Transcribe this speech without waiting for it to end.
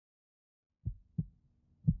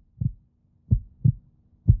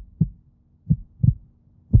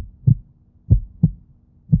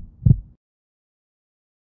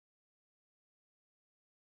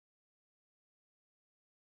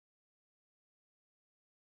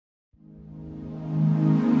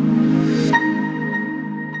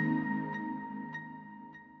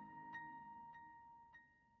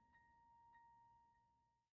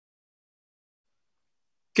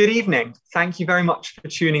Good evening. Thank you very much for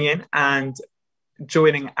tuning in and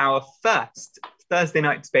joining our first Thursday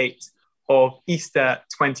night debate of Easter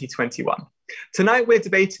 2021. Tonight, we're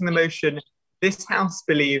debating the motion, "This House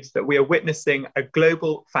believes that we are witnessing a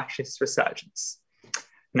global fascist resurgence."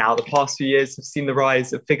 Now, the past few years have seen the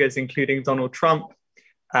rise of figures including Donald Trump,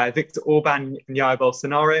 Viktor Orban and Jair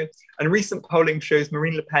Bolsonaro, and recent polling shows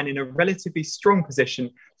Marine Le Pen in a relatively strong position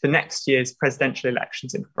for next year's presidential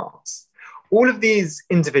elections in France. All of these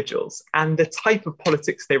individuals and the type of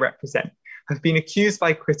politics they represent have been accused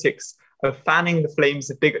by critics of fanning the flames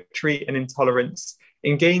of bigotry and intolerance,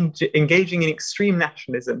 engaging in extreme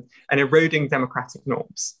nationalism and eroding democratic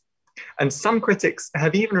norms. And some critics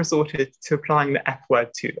have even resorted to applying the F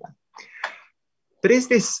word to them. But is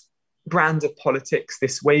this brand of politics,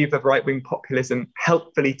 this wave of right-wing populism,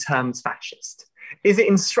 helpfully termed fascist? Is it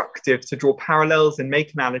instructive to draw parallels and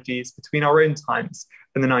make analogies between our own times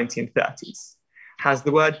and the 1930s? Has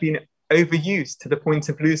the word been overused to the point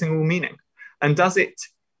of losing all meaning? And does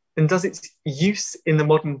its use in the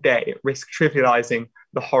modern day risk trivializing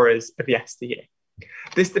the horrors of yesteryear?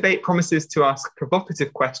 This debate promises to ask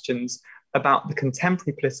provocative questions about the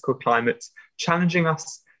contemporary political climate, challenging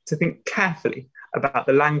us to think carefully about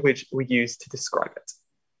the language we use to describe it.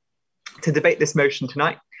 To debate this motion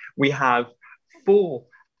tonight, we have four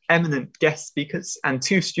eminent guest speakers and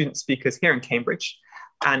two student speakers here in Cambridge.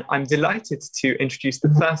 And I'm delighted to introduce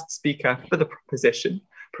the first speaker for the proposition,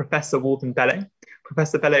 Professor Walden Bello.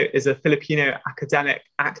 Professor Bello is a Filipino academic,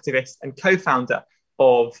 activist, and co-founder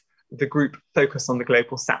of the group Focus on the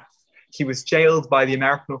Global South. He was jailed by the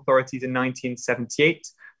American authorities in 1978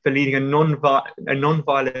 for leading a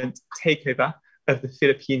non-violent takeover of the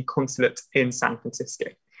Philippine consulate in San Francisco.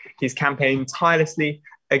 He's campaigned tirelessly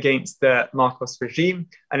against the Marcos regime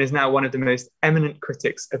and is now one of the most eminent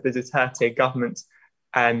critics of the Duterte government,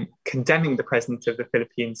 condemning the president of the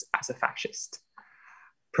Philippines as a fascist.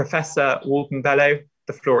 Professor Walden Bello,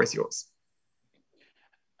 the floor is yours.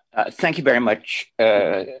 Thank you very much,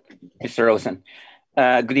 Mr. Rosen.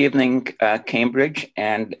 Good evening, Cambridge,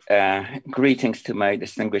 and greetings to my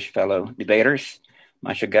distinguished fellow debaters,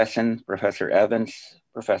 Masha Gesson, Professor Evans,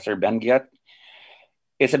 Professor Benguiat,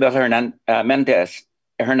 Isabel Hernandez,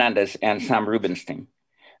 and Sam Rubinstein.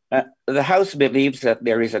 The House believes that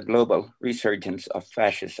there is a global resurgence of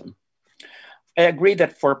fascism. I agree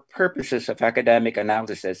that for purposes of academic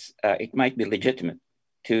analysis, it might be legitimate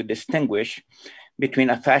to distinguish between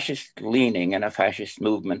a fascist leaning and a fascist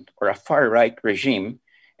movement, or a far-right regime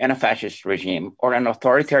and a fascist regime, or an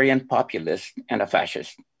authoritarian populist and a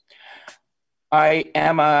fascist. I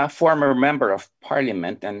am a former member of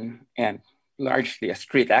parliament and largely a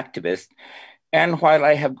street activist. And while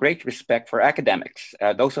I have great respect for academics,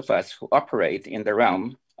 those of us who operate in the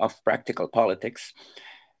realm of practical politics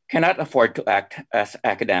cannot afford to act as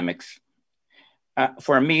academics.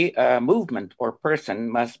 For me, a movement or person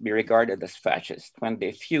must be regarded as fascist when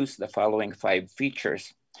they fuse the following 5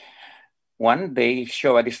 features. 1, they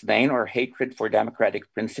show a disdain or hatred for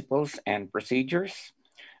democratic principles and procedures.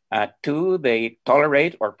 2, they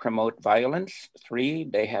tolerate or promote violence. 3,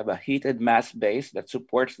 they have a heated mass base that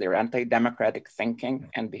supports their anti-democratic thinking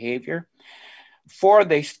and behavior. 4,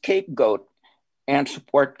 they scapegoat and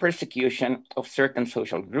support persecution of certain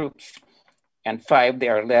social groups. And 5, they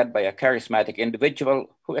are led by a charismatic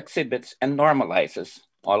individual who exhibits and normalizes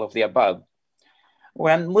all of the above.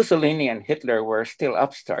 When Mussolini and Hitler were still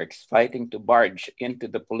upstarts fighting to barge into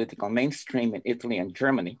the political mainstream in Italy and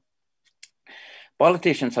Germany,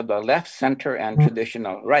 politicians of the left, center, and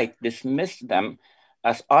traditional right dismissed them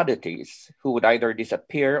as oddities who would either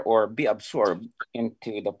disappear or be absorbed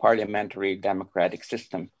into the parliamentary democratic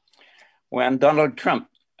system. When Donald Trump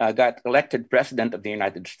got elected president of the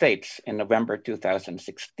United States in November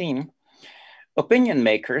 2016, opinion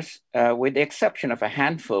makers, with the exception of a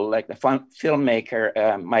handful like the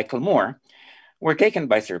filmmaker Michael Moore, were taken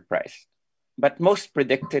by surprise. But most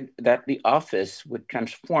predicted that the office would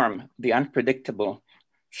transform the unpredictable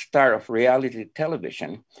star of reality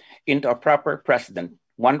television into a proper president,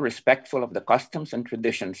 one respectful of the customs and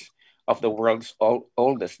traditions of the world's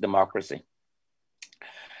oldest democracy.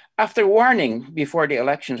 After warning before the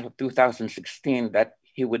elections of 2016 that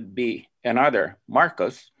he would be another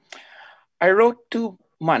Marcos, I wrote 2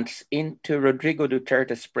 months into Rodrigo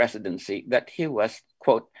Duterte's presidency that he was,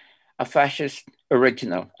 quote, a fascist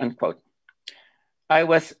original, unquote. I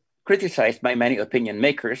was criticized by many opinion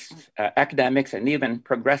makers, academics, and even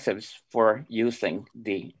progressives for using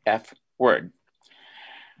the F word.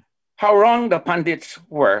 How wrong the pundits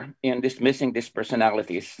were in dismissing these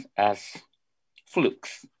personalities as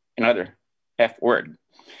flukes, another F word.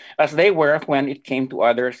 as they were when it came to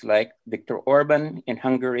others like Viktor Orban in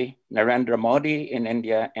Hungary, Narendra Modi in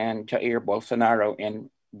India, and Jair Bolsonaro in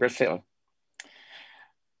Brazil.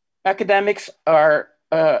 Academics are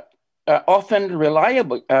often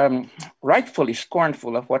rightfully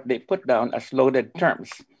scornful of what they put down as loaded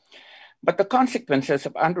terms. But the consequences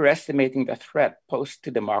of underestimating the threat posed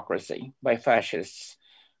to democracy by fascists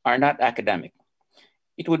are not academic.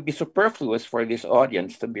 It would be superfluous for this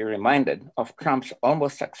audience to be reminded of Trump's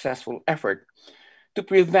almost successful effort to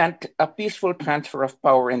prevent a peaceful transfer of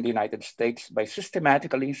power in the United States by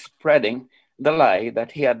systematically spreading the lie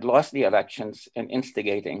that he had lost the elections and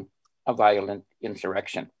instigating a violent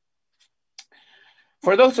insurrection.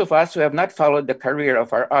 For those of us who have not followed the career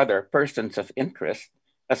of our other persons of interest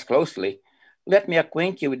as closely, let me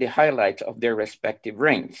acquaint you with the highlights of their respective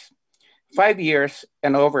reigns. 5 years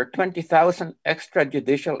and over 20,000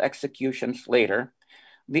 extrajudicial executions later,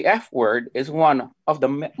 the F word is one of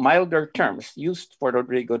the milder terms used for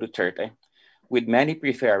Rodrigo Duterte, with many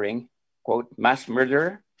preferring, quote, mass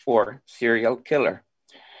murderer or serial killer.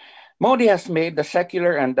 Modi has made the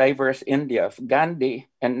secular and diverse India of Gandhi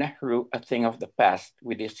and Nehru a thing of the past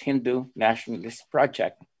with his Hindu nationalist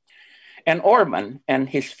project. And Orban and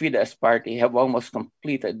his Fidesz party have almost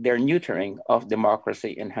completed their neutering of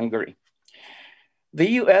democracy in Hungary.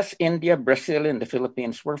 The US, India, Brazil, and the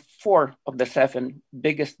Philippines were 4 of the 7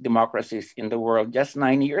 biggest democracies in the world just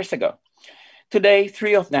 9 years ago. Today,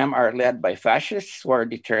 3 of them are led by fascists who are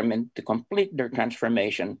determined to complete their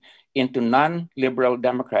transformation into non-liberal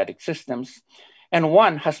democratic systems, and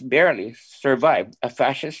 1 has barely survived a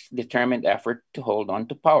fascist determined effort to hold on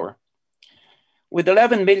to power. With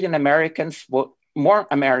 11 million more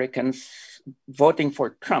Americans voting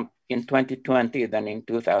for Trump in 2020 than in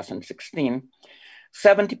 2016,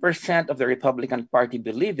 70% of the Republican Party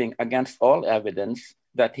believing against all evidence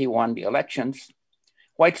that he won the elections,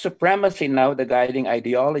 white supremacy now the guiding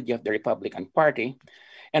ideology of the Republican Party,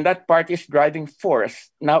 and that party's driving force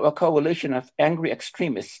now a coalition of angry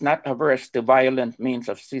extremists not averse to violent means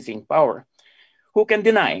of seizing power. Who can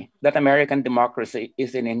deny that American democracy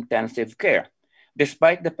is in intensive care,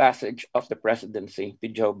 despite the passage of the presidency to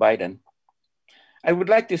Joe Biden? I would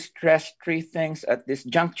like to stress 3 things at this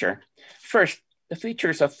juncture. First, the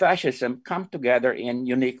features of fascism come together in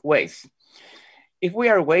unique ways. If we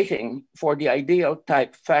are waiting for the ideal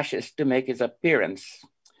type fascist to make his appearance,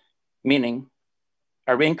 meaning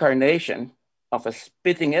a reincarnation of a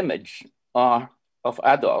spitting image of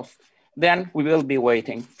Adolf, then we will be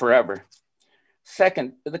waiting forever.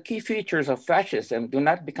 Second, the key features of fascism do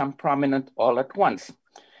not become prominent all at once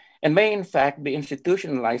and may in fact be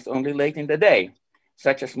institutionalized only late in the day,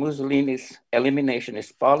 such as Mussolini's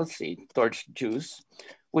eliminationist policy towards Jews,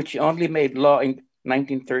 which he only made law in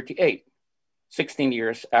 1938, 16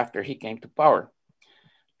 years after he came to power.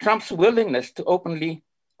 Trump's willingness to openly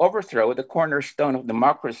overthrow the cornerstone of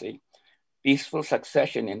democracy, peaceful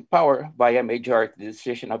succession in power via majority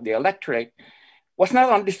decision of the electorate, was not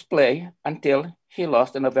on display until he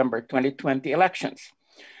lost the November 2020 elections.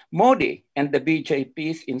 Modi and the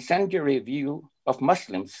BJP's incendiary view of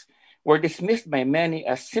Muslims were dismissed by many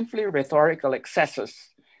as simply rhetorical excesses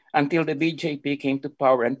until the BJP came to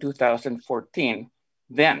power in 2014.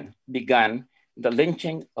 Then began the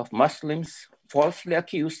lynching of Muslims falsely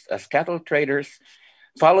accused as cattle traders,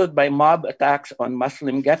 followed by mob attacks on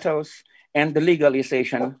Muslim ghettos and the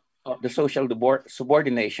legalization of the social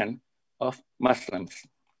subordination of Muslims.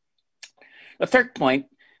 The third point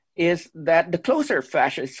is that the closer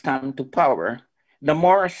fascists come to power, the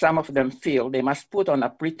more some of them feel they must put on a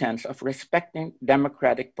pretense of respecting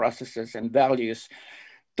democratic processes and values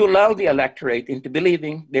to lull the electorate into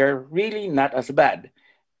believing they're really not as bad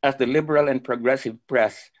as the liberal and progressive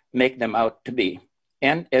press make them out to be,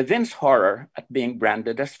 and evince horror at being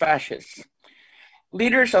branded as fascists.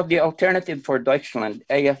 Leaders of the Alternative for Deutschland,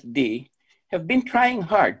 AfD, have been trying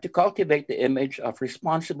hard to cultivate the image of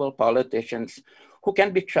responsible politicians who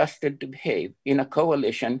can be trusted to behave in a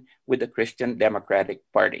coalition with the Christian Democratic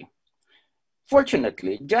Party.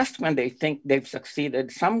 Fortunately, just when they think they've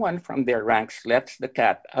succeeded, someone from their ranks lets the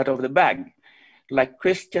cat out of the bag, like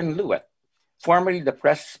Christian Leuat, formerly the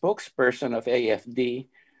press spokesperson of AfD,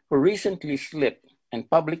 who recently slipped and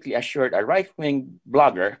publicly assured a right-wing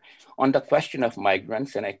blogger on the question of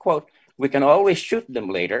migrants, and I quote, "We can always shoot them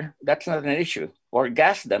later, that's not an issue, or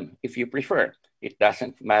gas them if you prefer, it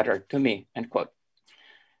doesn't matter to me," end quote.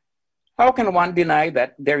 How can one deny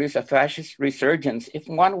that there is a fascist resurgence if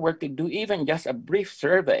one were to do even just a brief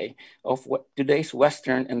survey of today's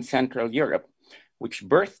Western and Central Europe, which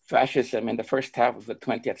birthed fascism in the first half of the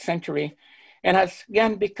 20th century and has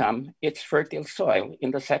again become its fertile soil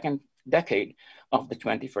in the second decade of the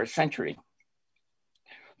 21st century.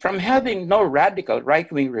 From having no radical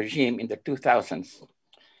right-wing regime in the 2000s,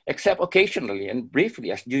 except occasionally and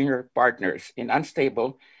briefly as junior partners in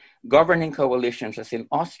unstable governing coalitions as in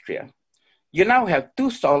Austria, you now have two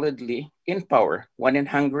solidly in power, one in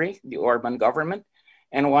Hungary, the Orban government,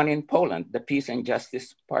 and one in Poland, the Peace and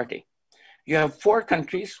Justice Party. You have 4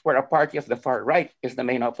 countries where a party of the far right is the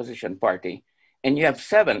main opposition party, and you have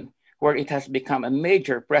 7 where it has become a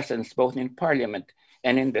major presence both in parliament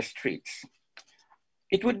and in the streets.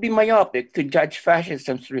 It would be myopic to judge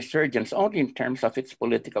fascism's resurgence only in terms of its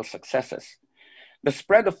political successes. The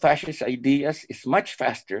spread of fascist ideas is much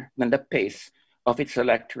faster than the pace of its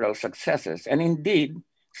electoral successes, and indeed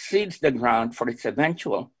seeds the ground for its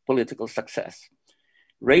eventual political success.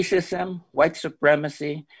 Racism, white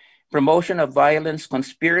supremacy, promotion of violence,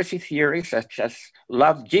 conspiracy theories such as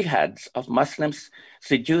love jihads of Muslims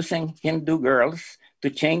seducing Hindu girls to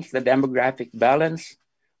change the demographic balance,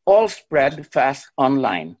 all spread fast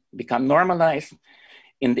online, become normalized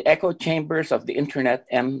in the echo chambers of the internet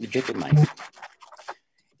and legitimized.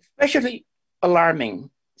 Especially alarming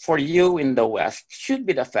for you in the West should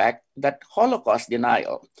be the fact that Holocaust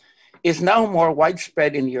denial is now more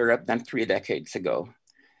widespread in Europe than 3 decades ago.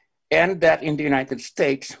 And that in the United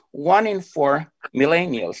States, 1 in 4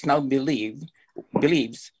 millennials now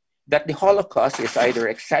believes that the Holocaust is either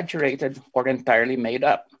exaggerated or entirely made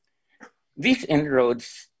up. These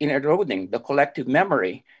inroads in eroding the collective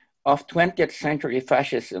memory of 20th century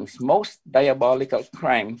fascism's most diabolical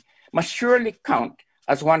crime must surely count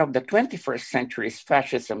as one of the 21st century's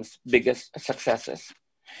fascism's biggest successes.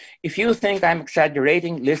 If you think I'm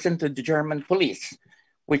exaggerating, listen to the German police,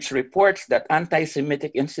 which reports that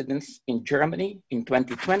anti-Semitic incidents in Germany in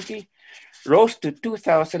 2020 rose to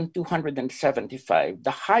 2,275,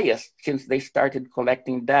 the highest since they started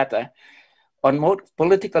collecting data on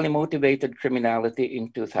politically motivated criminality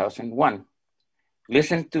in 2001.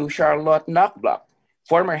 Listen to Charlotte Knockbloch,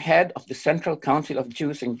 former head of the Central Council of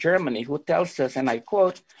Jews in Germany, who tells us, and I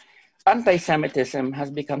quote, "Anti-Semitism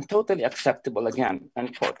has become totally acceptable again,"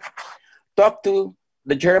 unquote. Talk to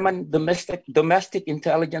the German Domestic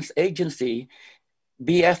Intelligence Agency,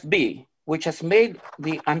 BFB, which has made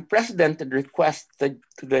the unprecedented request to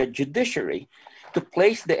the judiciary to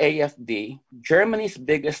place the AfD, Germany's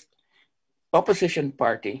biggest opposition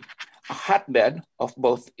party, a hotbed of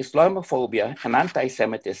both Islamophobia and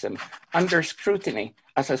anti-Semitism, under scrutiny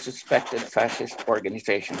as a suspected fascist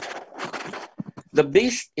organization. The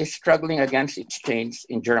beast is struggling against its chains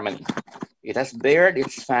in Germany. It has bared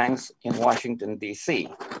its fangs in Washington, D.C.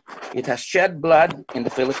 It has shed blood in the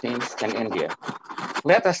Philippines and India.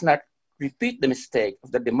 Let us not repeat the mistake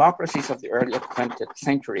of the democracies of the early 20th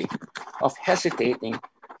century of hesitating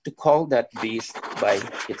to call that beast by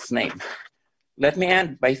its name. Let me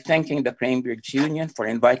end by thanking the Cambridge Union for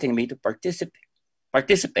inviting me to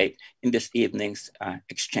participate in this evening's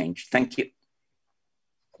exchange. Thank you.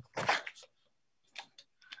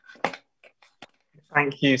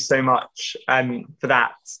 Thank you so much for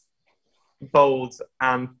that bold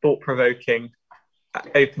and thought-provoking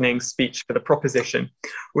opening speech for the proposition.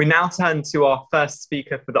 We now turn to our first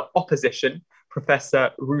speaker for the opposition,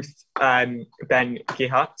 Professor Ruth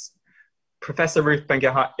Ben-Geert. Professor Ruth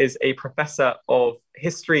Ben-Geert is a professor of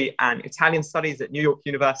history and Italian studies at New York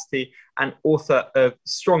University and author of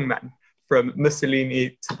Strongmen, From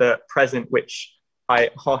Mussolini to the Present, which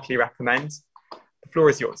I heartily recommend. The floor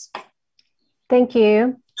is yours. Thank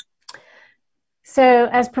you. So,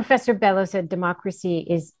 as Professor Bello said, democracy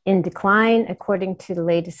is in decline, according to the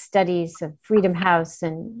latest studies of Freedom House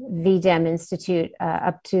and VDEM Institute.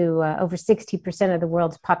 Up to over 60% of the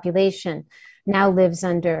world's population now lives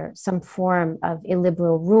under some form of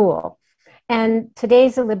illiberal rule. And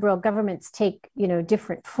today's illiberal governments take,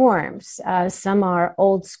 different forms. Some are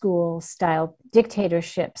old school style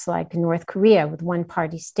dictatorships like North Korea with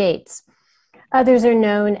one-party states. Others are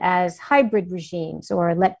known as hybrid regimes or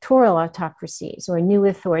electoral autocracies or new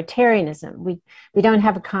authoritarianism. We don't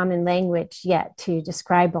have a common language yet to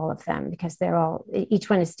describe all of them because each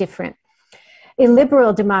one is different.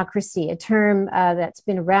 Illiberal democracy, a term that's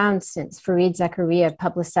been around since Fareed Zakaria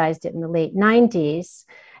publicized it in the late 90s,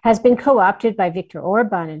 has been co-opted by Viktor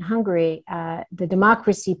Orban in Hungary, the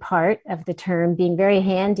democracy part of the term being very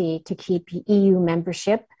handy to keep EU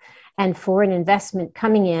membership and foreign investment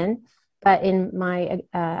coming in. But in my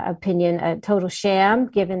opinion, a total sham,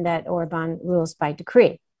 given that Orban rules by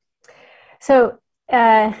decree. So,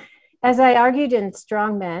 as I argued in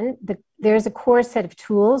Strongmen, there's a core set of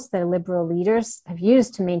tools that liberal leaders have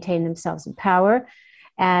used to maintain themselves in power.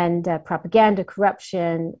 and propaganda,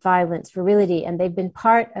 corruption, violence, virility, and they've been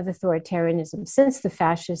part of authoritarianism since the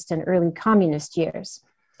fascist and early communist years.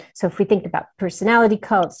 So if we think about personality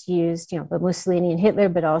cults used, by Mussolini and Hitler,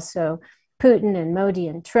 but also Putin and Modi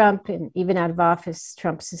and Trump, and even out of office,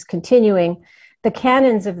 Trump's is continuing. The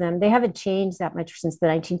canons of them, they haven't changed that much since the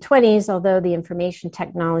 1920s, although the information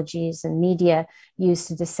technologies and media used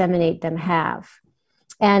to disseminate them have.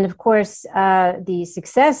 And of course, the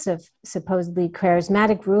success of supposedly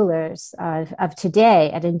charismatic rulers of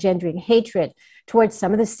today at engendering hatred towards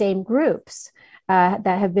some of the same groups that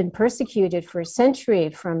have been persecuted for a century,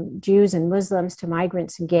 from Jews and Muslims to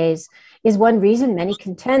migrants and gays, is one reason many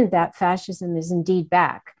contend that fascism is indeed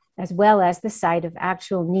back, as well as the site of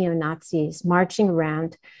actual neo-Nazis marching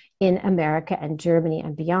around in America and Germany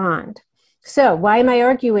and beyond. So why am I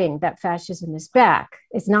arguing that fascism is back?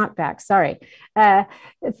 It's not back, sorry.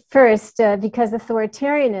 First, because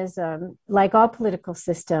authoritarianism, like all political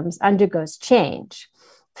systems, undergoes change.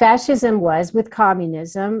 Fascism was, with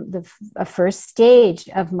communism, a first stage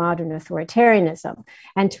of modern authoritarianism.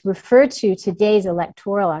 And to refer to today's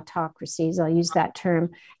electoral autocracies, I'll use that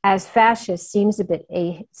term, as fascist seems a bit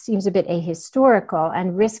ahistorical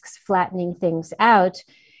and risks flattening things out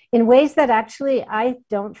in ways that actually I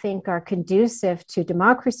don't think are conducive to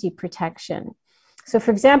democracy protection. So,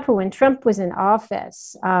 for example, when Trump was in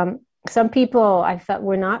office, some people I felt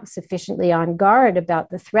were not sufficiently on guard about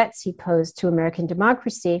the threats he posed to American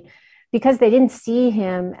democracy because they didn't see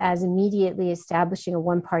him as immediately establishing a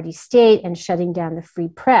one-party state and shutting down the free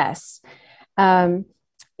press.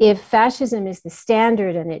 If fascism is the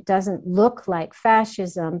standard and it doesn't look like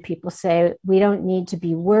fascism, people say we don't need to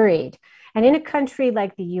be worried. And in a country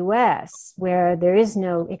like the US, where there is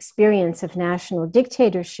no experience of national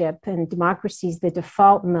dictatorship and democracy is the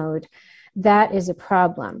default mode, that is a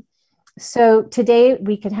problem. So today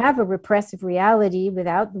we can have a repressive reality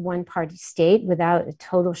without the one-party state, without a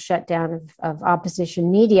total shutdown of opposition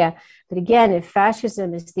media. But again, if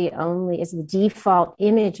fascism is the default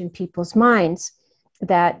image in people's minds,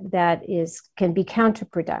 that can be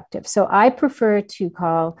counterproductive. So I prefer to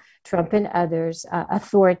call Trump and others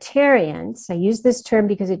authoritarians. I use this term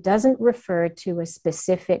because it doesn't refer to a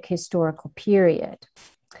specific historical period.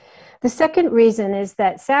 The second reason is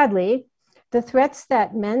that, sadly, the threats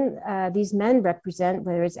that these men represent,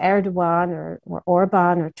 whether it's Erdogan or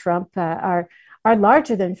Orban or Trump, are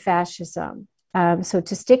larger than fascism. So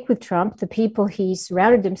to stick with Trump, the people he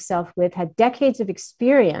surrounded himself with had decades of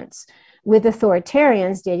experience with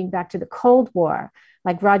authoritarians dating back to the Cold War,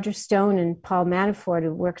 like Roger Stone and Paul Manafort,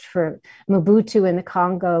 who worked for Mobutu in the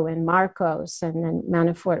Congo and Marcos, and then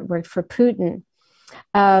Manafort worked for Putin.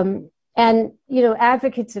 And,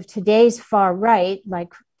 advocates of today's far right,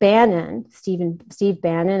 like Bannon, Steve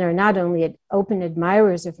Bannon, are not only open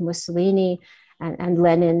admirers of Mussolini and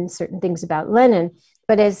Lenin, certain things about Lenin,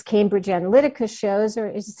 but as Cambridge Analytica shows,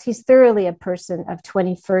 he's thoroughly a person of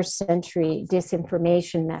 21st century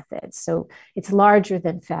disinformation methods. So it's larger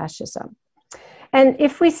than fascism. And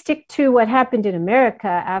if we stick to what happened in America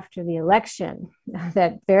after the election,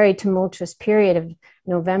 that very tumultuous period of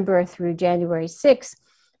November through January 6th,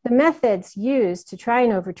 the methods used to try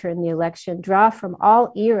and overturn the election draw from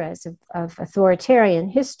all eras of authoritarian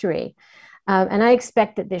history. And I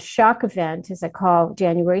expect that this shock event, as I call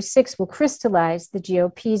January 6th, will crystallize the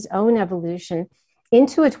GOP's own evolution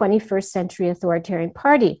into a 21st century authoritarian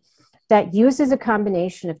party that uses a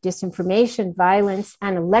combination of disinformation, violence,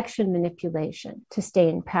 and election manipulation to stay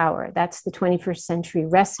in power. That's the 21st century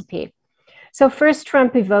recipe. So first,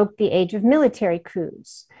 Trump evoked the age of military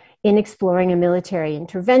coups in exploring a military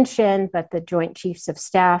intervention, but the Joint Chiefs of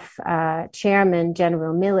Staff chairman,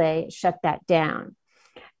 General Milley, shut that down.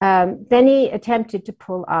 Then he attempted to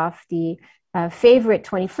pull off the favorite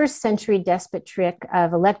 21st century despot trick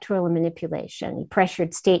of electoral manipulation. He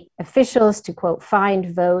pressured state officials to, quote,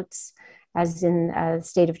 find votes, as in the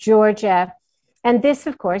state of Georgia. And this,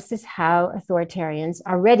 of course, is how authoritarians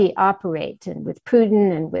already operate, and with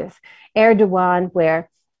Putin and with Erdogan, where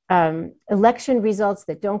election results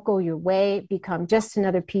that don't go your way become just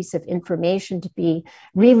another piece of information to be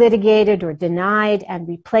relitigated or denied and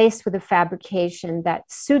replaced with a fabrication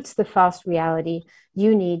that suits the false reality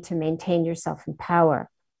you need to maintain yourself in power.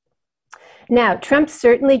 Now, Trump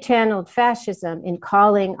certainly channeled fascism in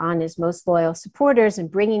calling on his most loyal supporters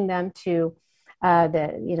and bringing them to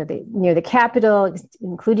near the Capitol,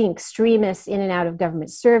 including extremists in and out of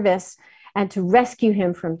government service, and to rescue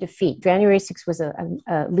him from defeat. January 6th was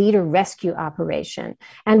a leader rescue operation.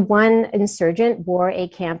 And one insurgent wore a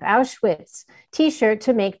Camp Auschwitz t-shirt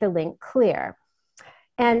to make the link clear.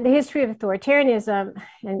 And the history of authoritarianism,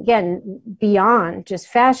 and again, beyond just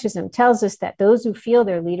fascism, tells us that those who feel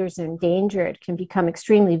their leaders are endangered can become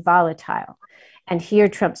extremely volatile. And here,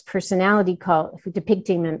 Trump's personality cult,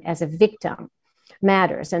 depicting them as a victim,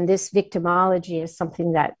 matters. And this victimology is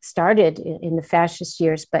something that started in the fascist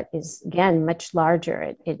years, but is, again, much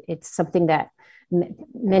larger. It's something that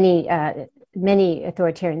many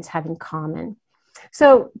authoritarians have in common.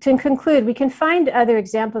 So to conclude, we can find other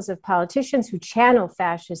examples of politicians who channel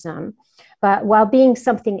fascism, but while being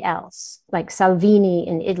something else, like Salvini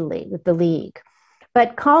in Italy with the League.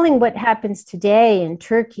 But calling what happens today in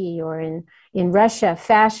Turkey or in Russia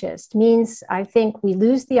fascist means, I think, we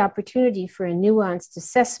lose the opportunity for a nuanced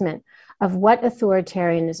assessment of what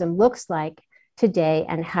authoritarianism looks like today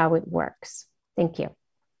and how it works. Thank you.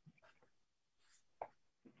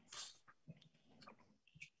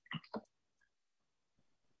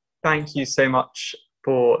 Thank you so much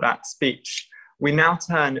for that speech. We now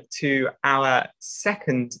turn to our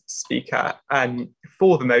second speaker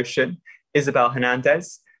for the motion, Isabel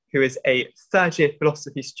Hernandez, who is a third-year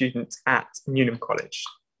philosophy student at Newnham College.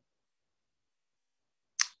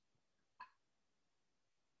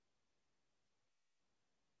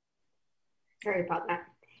 Sorry about that.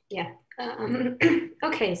 Yeah.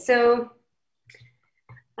 Okay, so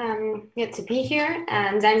good to be here.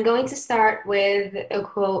 And I'm going to start with a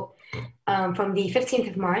quote from the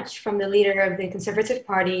 15th of March from the leader of the Conservative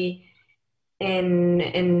Party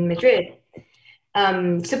in Madrid,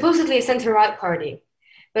 supposedly a center-right party.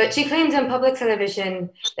 But she claims on public television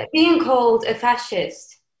that being called a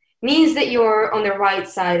fascist means that you're on the right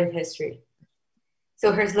side of history.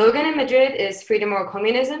 So her slogan in Madrid is freedom or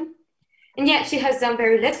communism. And yet she has done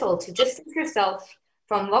very little to distance herself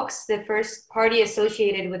from Vox, the first party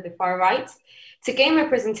associated with the far right, to gain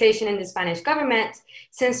representation in the Spanish government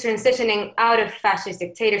since transitioning out of fascist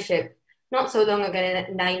dictatorship not so long ago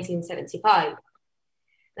in 1975.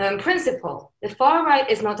 Now, in principle, the far right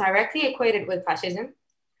is not directly equated with fascism,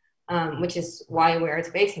 which is why we are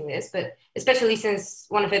debating this, but especially since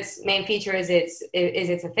one of its main features is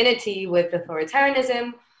its affinity with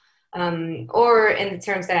authoritarianism, or in the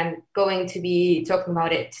terms that I'm going to be talking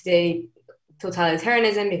about it today,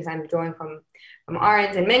 totalitarianism, because I'm drawing from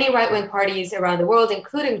Arendt. And many right-wing parties around the world,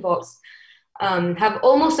 including Vox, have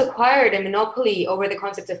almost acquired a monopoly over the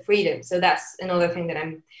concept of freedom. So that's another thing that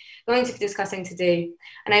I'm going to be discussing today.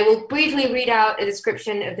 And I will briefly read out a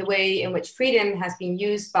description of the way in which freedom has been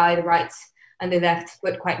used by the right and the left,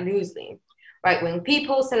 but quite loosely. Right-wing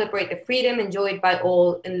people celebrate the freedom enjoyed by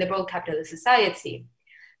all in liberal capitalist society.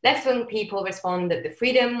 Left-wing people respond that the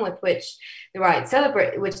freedom with which the right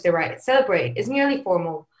celebrate is merely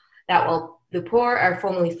formal, that while the poor are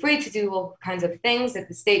formally free to do all kinds of things that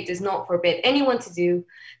the state does not forbid anyone to do,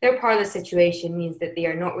 their parlous situation means that they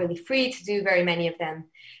are not really free to do very many of them,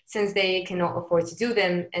 since they cannot afford to do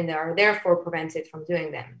them and are therefore prevented from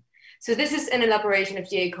doing them. So this is an elaboration of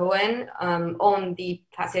J. Cohen on the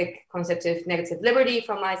classic concept of negative liberty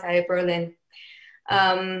from Isaiah Berlin,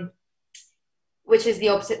 which is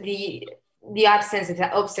the absence of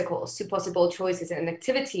obstacles to possible choices and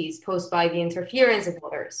activities posed by the interference of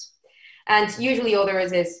others. And usually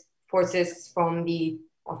others is forces from the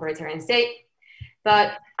authoritarian state.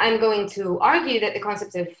 But I'm going to argue that the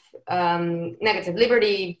concept of negative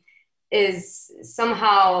liberty is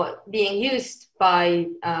somehow being used by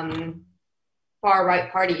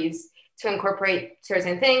far-right parties to incorporate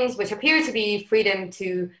certain things which appear to be freedom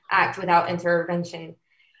to act without intervention.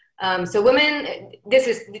 So women,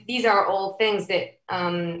 these are all things that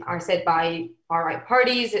are said by far-right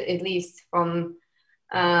parties, at least from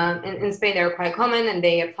in Spain, they're quite common and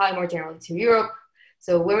they apply more generally to Europe.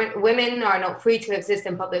 So women are not free to exist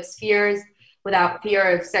in public spheres without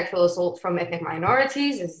fear of sexual assault from ethnic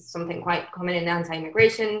minorities. This is something quite common in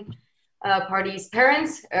anti-immigration parties.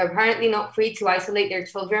 Parents are apparently not free to isolate their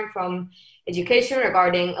children from education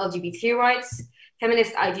regarding LGBT rights,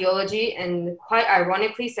 feminist ideology, and quite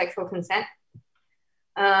ironically, sexual consent.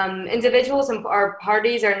 Individuals and our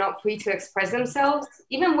parties are not free to express themselves,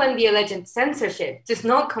 even when the alleged censorship does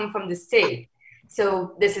not come from the state.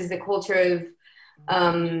 So this is the culture of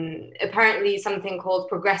apparently something called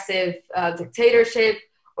progressive dictatorship,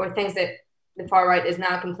 or things that the far right is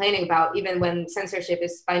now complaining about, even when censorship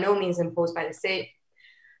is by no means imposed by the state.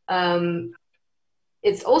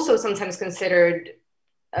 It's also sometimes considered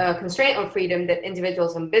a constraint on freedom that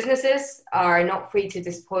individuals and businesses are not free to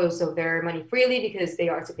dispose of their money freely because they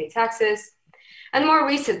are to pay taxes. And more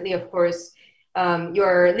recently, of course,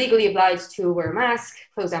 you're legally obliged to wear a mask,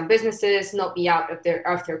 close down businesses, not be out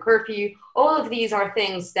after curfew. All of these are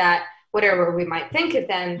things that, whatever we might think of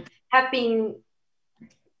them, have been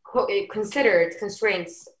considered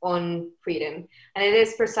constraints on freedom. And it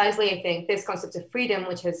is precisely, I think, this concept of freedom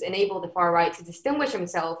which has enabled the far right to distinguish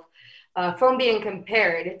himself from being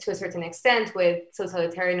compared to a certain extent with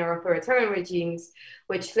totalitarian or authoritarian regimes,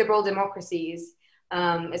 which liberal democracies,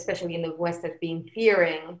 especially in the West, have been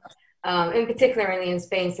fearing, in particularly in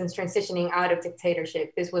Spain, since transitioning out of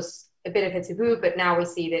dictatorship. This was a bit of a taboo, but now we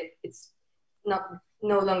see that it's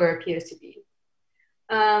no longer appears to be.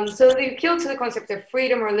 So the appeal to the concept of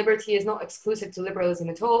freedom or liberty is not exclusive to liberalism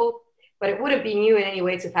at all, but it wouldn't be new in any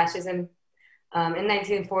way to fascism. In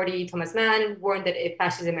 1940, Thomas Mann warned that if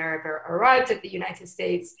fascism ever arrived at the United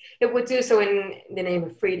States, it would do so in the name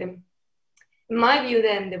of freedom. In my view,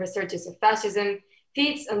 then, the resurgence of fascism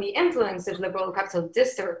feeds on the influence of liberal capital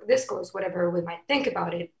discourse, whatever we might think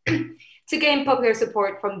about it, to gain popular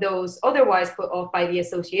support from those otherwise put off by the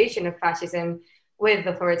association of fascism with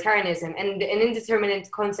authoritarianism and an indeterminate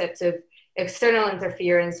concept of external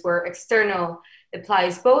interference, where external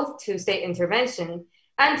applies both to state intervention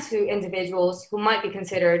and to individuals who might be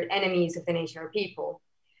considered enemies of the nation or people.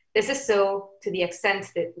 This is so to the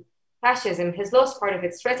extent that fascism has lost part of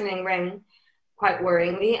its threatening ring, quite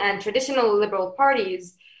worryingly, and traditional liberal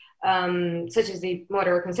parties, such as the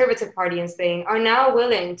moderate conservative party in Spain, are now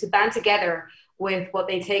willing to band together with what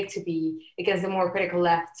they take to be, against the more critical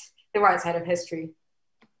left, the right side of history.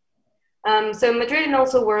 So in Madrid and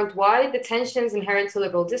also worldwide, the tensions inherent to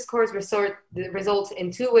liberal discourse result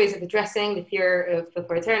in two ways of addressing the fear of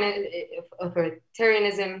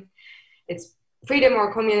authoritarianism. It's freedom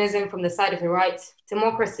or communism from the side of the right,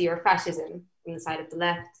 democracy or fascism from the side of the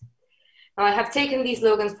left. Now, I have taken these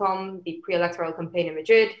slogans from the pre-electoral campaign in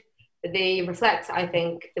Madrid, but they reflect, I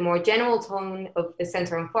think, the more general tone of the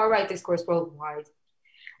center and far-right discourse worldwide.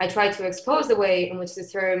 I try to expose the way in which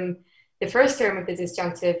the first term of the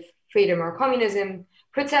disjunctive, freedom or communism,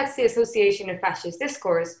 protects the association of fascist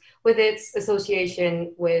discourse with its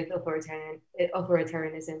association with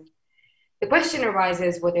authoritarianism. The question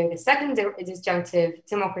arises whether the second disjunctive,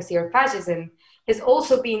 democracy or fascism, is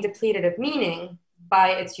also being depleted of meaning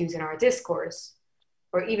by its use in our discourse.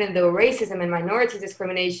 Or even though racism and minority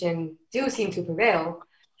discrimination do seem to prevail,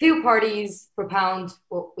 few parties propound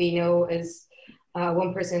what we know as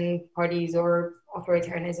one-person parties or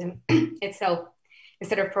authoritarianism itself.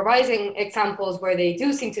 Instead of providing examples where they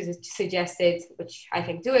do seem to suggest it, which I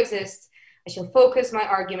think do exist, I shall focus my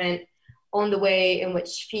argument on the way in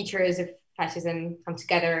which features of fascism come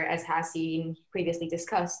together, as has been previously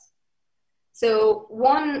discussed. So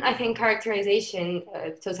one, I think, characterization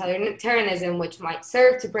of totalitarianism, which might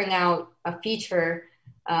serve to bring out a feature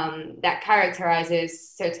that characterizes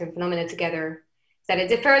certain phenomena together, is that it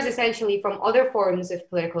differs essentially from other forms of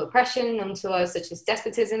political oppression known to us, such as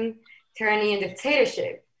despotism, tyranny, and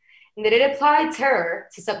dictatorship, and that it applied terror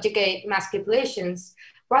to subjugate mass populations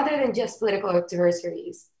rather than just political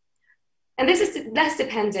adversaries. And this is less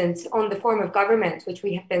dependent on the form of government, which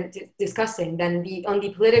we have been discussing, than on the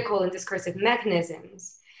political and discursive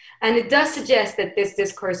mechanisms. And it does suggest that this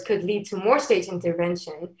discourse could lead to more state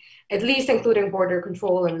intervention, at least including border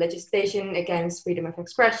control and legislation against freedom of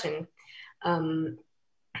expression. And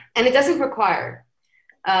it doesn't require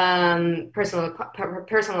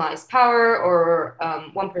personalized power or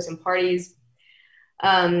one-person parties.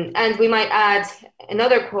 And we might add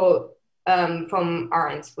another quote from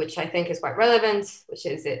Arendt, which I think is quite relevant, which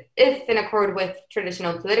is that if, in accord with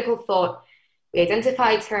traditional political thought, we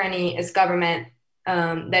identify tyranny as government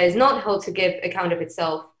that is not held to give account of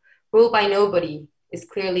itself, ruled by nobody is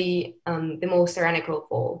clearly the most tyrannical of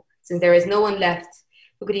all, since there is no one left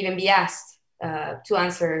who could even be asked to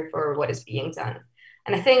answer for what is being done.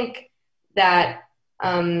 And I think that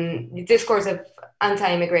the discourse of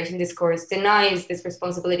anti-immigration discourse denies this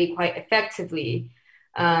responsibility quite effectively,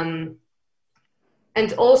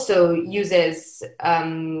 and also uses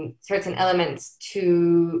certain elements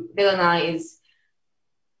to villainize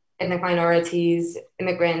ethnic minorities,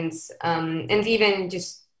 immigrants, and even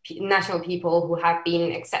just national people who have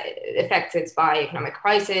been affected by economic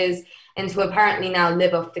crisis and who apparently now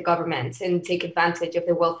live off the government and take advantage of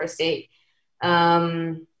the welfare state.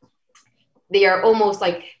 They are almost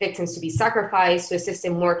like victims to be sacrificed to a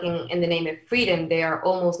system working in the name of freedom. They are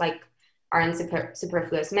almost like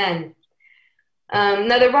superfluous men.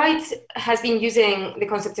 Now, the right has been using the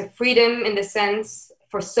concept of freedom in this sense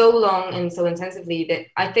for so long and so intensively that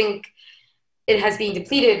I think it has been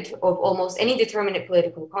depleted of almost any determinate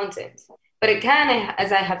political content. But it can,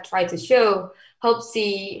 as I have tried to show, help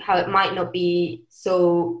see how it might not be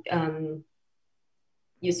so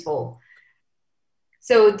useful.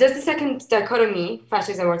 So does the second dichotomy,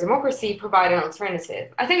 fascism or democracy, provide an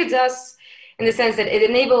alternative? I think it does, in the sense that it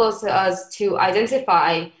enables us to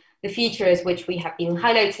identify the features which we have been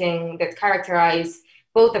highlighting that characterize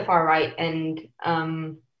both the far right and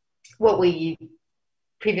what we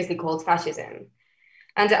previously called fascism.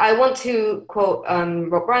 And I want to quote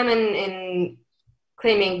Rob Ryman in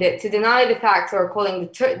claiming that to deny the fact or calling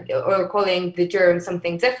the germ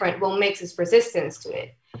something different will make us resistance to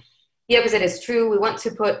it. The opposite is true. If we want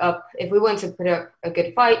to put up a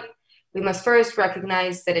good fight, we must first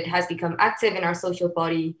recognize that it has become active in our social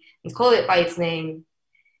body and call it by its name.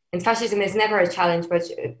 And fascism is never a challenge,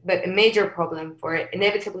 but a major problem, for it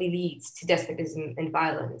inevitably leads to despotism and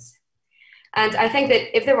violence. And I think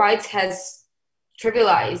that if the right has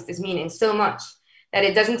trivialized this meaning so much that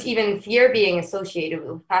it doesn't even fear being associated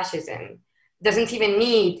with fascism, doesn't even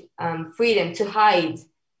need freedom to hide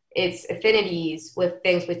its affinities with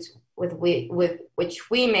things with which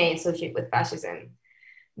we may associate with fascism,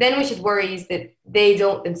 then we should worry that they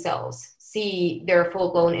don't themselves see their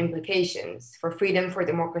full-blown implications for freedom, for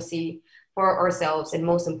democracy, for ourselves, and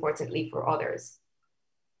most importantly, for others.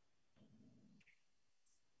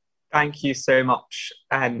 Thank you so much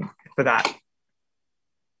for that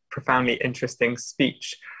profoundly interesting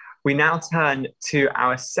speech. We now turn to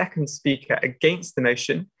our second speaker against the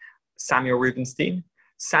motion, Samuel Rubenstein.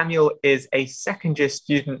 Samuel is a second-year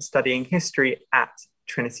student studying history at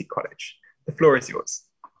Trinity College. The floor is yours.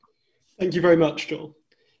 Thank you very much, Joel.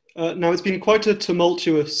 Now, it's been quite a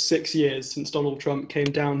tumultuous 6 years since Donald Trump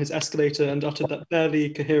came down his escalator and uttered that barely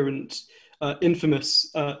coherent,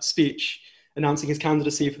 infamous speech announcing his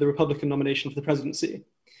candidacy for the Republican nomination for the presidency.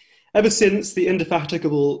 Ever since, the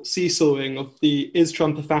indefatigable seesawing of the "Is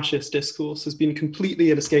Trump a fascist?" discourse has been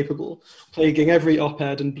completely inescapable, plaguing every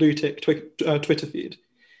op-ed and blue-tick Twitter feed.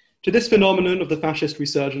 To this phenomenon of the fascist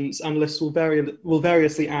resurgence, analysts will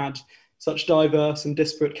variously add such diverse and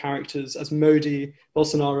disparate characters as Modi,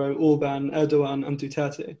 Bolsonaro, Orban, Erdogan, and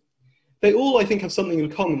Duterte. They all, I think, have something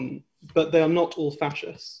in common, but they are not all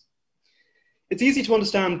fascists. It's easy to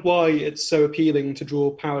understand why it's so appealing to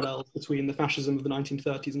draw parallels between the fascism of the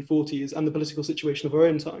 1930s and 40s and the political situation of our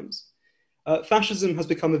own times. Fascism has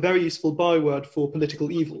become a very useful byword for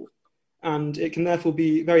political evil, and it can therefore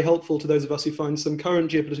be very helpful to those of us who find some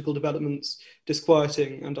current geopolitical developments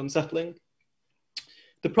disquieting and unsettling.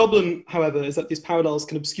 The problem, however, is that these parallels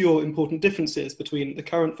can obscure important differences between the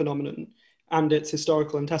current phenomenon and its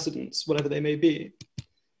historical antecedents, whatever they may be.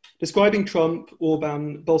 Describing Trump,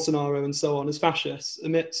 Orban, Bolsonaro, and so on as fascists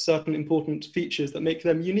omits certain important features that make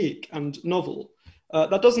them unique and novel.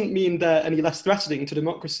 That doesn't mean they're any less threatening to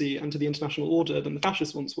democracy and to the international order than the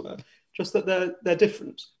fascists once were, just that they're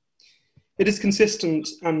different. It is consistent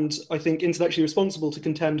and, I think, intellectually responsible to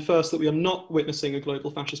contend first that we are not witnessing a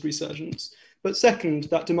global fascist resurgence, but second,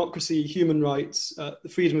 that democracy, human rights, the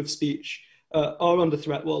freedom of speech are under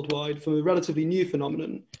threat worldwide from a relatively new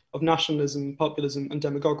phenomenon of nationalism, populism, and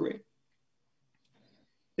demagoguery.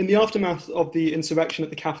 In the aftermath of the insurrection at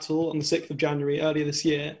the Capitol on the 6th of January earlier this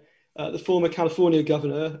year, the former California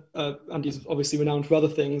governor, and he's obviously renowned for other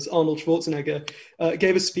things, Arnold Schwarzenegger,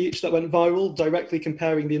 gave a speech that went viral, directly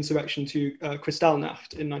comparing the insurrection to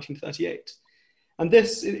Kristallnacht in 1938. And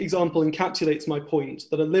this example encapsulates my point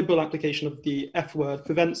that a liberal application of the F word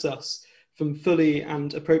prevents us from fully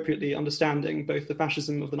and appropriately understanding both the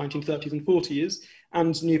fascism of the 1930s and 40s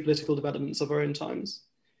and new political developments of our own times.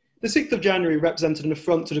 The 6th of January represented an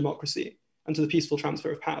affront to democracy and to the peaceful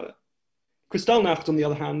transfer of power. Kristallnacht, on the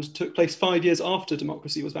other hand, took place 5 years after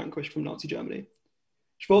democracy was vanquished from Nazi Germany.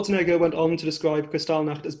 Schwarzenegger went on to describe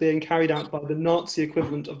Kristallnacht as being carried out by the Nazi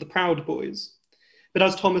equivalent of the Proud Boys. But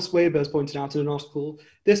as Thomas Weber has pointed out in an article,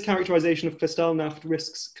 this characterization of Kristallnacht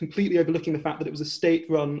risks completely overlooking the fact that it was a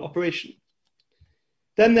state-run operation.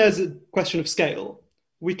 Then there's a question of scale.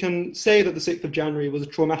 We can say that the 6th of January was a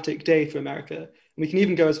traumatic day for America, and we can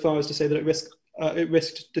even go as far as to say that it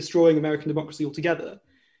risked destroying American democracy altogether.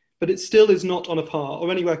 But it still is not on a par,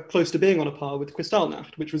 or anywhere close to being on a par, with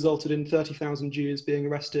Kristallnacht, which resulted in 30,000 Jews being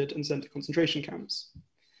arrested and sent to concentration camps.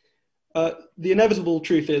 The inevitable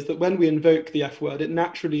truth is that when we invoke the F word, it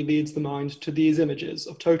naturally leads the mind to these images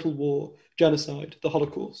of total war, genocide, the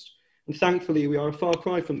Holocaust. And thankfully, we are a far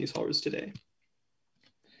cry from these horrors today.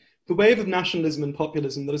 The wave of nationalism and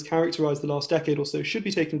populism that has characterized the last decade or so should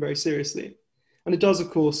be taken very seriously. And it does,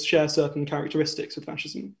 of course, share certain characteristics with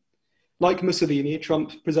fascism. Like Mussolini,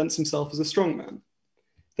 Trump presents himself as a strongman.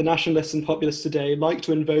 The nationalists and populists today like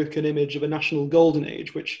to invoke an image of a national golden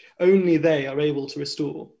age, which only they are able to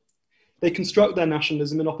restore. They construct their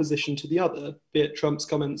nationalism in opposition to the other, be it Trump's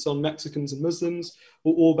comments on Mexicans and Muslims,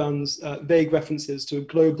 or Orban's vague references to a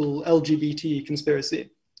global LGBT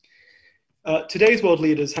conspiracy. Today's world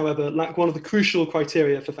leaders, however, lack one of the crucial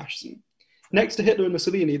criteria for fascism. Next to Hitler and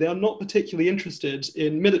Mussolini, they are not particularly interested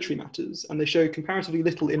in military matters, and they show comparatively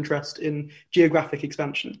little interest in geographic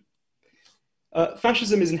expansion.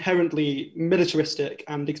 Fascism is inherently militaristic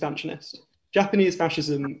and expansionist. Japanese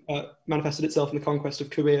fascism manifested itself in the conquest of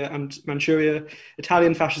Korea and Manchuria.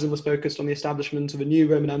 Italian fascism was focused on the establishment of a new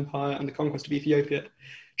Roman Empire and the conquest of Ethiopia.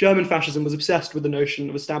 German fascism was obsessed with the notion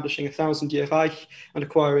of establishing a 1,000-year Reich and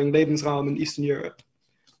acquiring Lebensraum in Eastern Europe.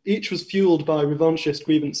 Each was fueled by revanchist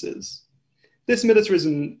grievances. This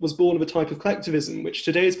militarism was born of a type of collectivism which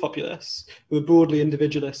today's populists, who are broadly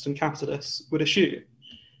individualist and capitalists, would eschew.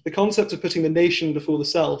 The concept of putting the nation before the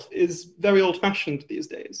self is very old-fashioned these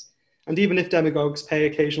days. And even if demagogues pay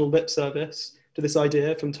occasional lip service to this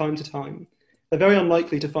idea from time to time, they're very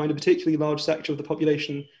unlikely to find a particularly large sector of the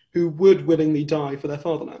population who would willingly die for their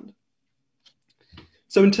fatherland.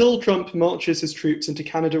 So until Trump marches his troops into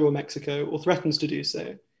Canada or Mexico, or threatens to do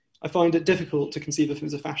so, I find it difficult to conceive of him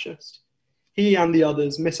as a fascist. He and the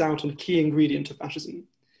others miss out on a key ingredient of fascism.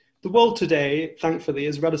 The world today, thankfully,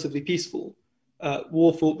 is relatively peaceful.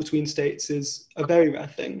 War fought between states is a very rare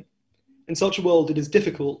thing. In such a world, it is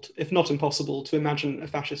difficult, if not impossible, to imagine a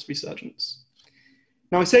fascist resurgence.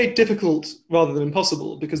 Now, I say difficult rather than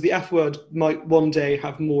impossible because the F word might one day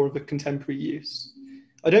have more of a contemporary use.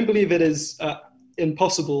 I don't believe it is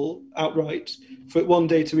impossible outright for it one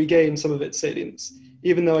day to regain some of its salience,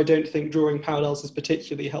 even though I don't think drawing parallels is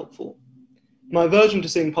particularly helpful. My aversion to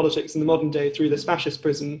seeing politics in the modern day through this fascist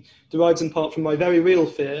prism derives in part from my very real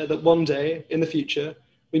fear that one day, in the future,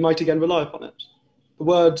 we might again rely upon it. The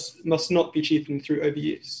word must not be cheapened through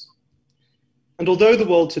overuse. And although the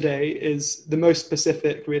world today is the most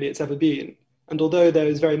pacific really it's ever been, and although there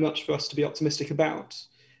is very much for us to be optimistic about,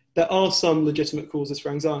 there are some legitimate causes for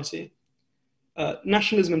anxiety.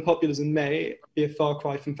 Nationalism and populism may be a far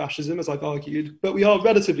cry from fascism, as I've argued, but we are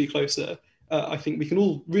relatively closer, I think we can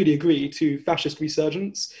all really agree, to fascist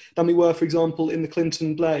resurgence than we were, for example, in the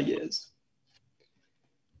Clinton-Blair years.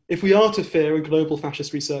 If we are to fear a global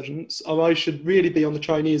fascist resurgence, our eyes should really be on the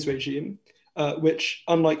Chinese regime, which,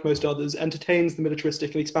 unlike most others, entertains the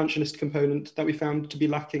militaristic and expansionist component that we found to be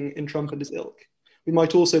lacking in Trump and his ilk. We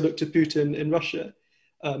might also look to Putin in Russia.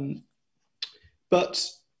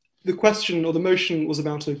 But the question or the motion was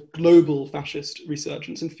about a global fascist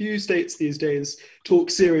resurgence, and few states these days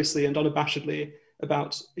talk seriously and unabashedly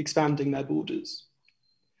about expanding their borders.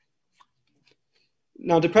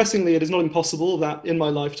 Now, depressingly, it is not impossible that in my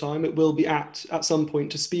lifetime it will be apt at some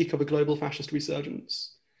point to speak of a global fascist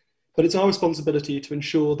resurgence. But it's our responsibility to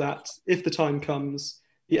ensure that if the time comes,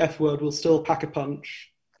 the F word will still pack a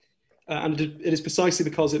punch. And it is precisely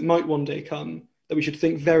because it might one day come that we should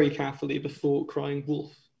think very carefully before crying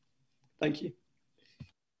wolf. Thank you.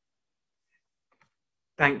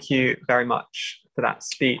 Thank you very much for that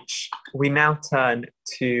speech. We now turn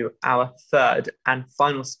to our third and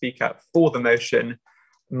final speaker for the motion,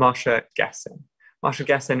 Masha Gessen. Masha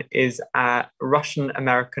Gessen is a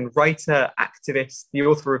Russian-American writer, activist, the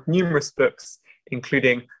author of numerous books,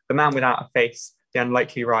 including The Man Without a Face, The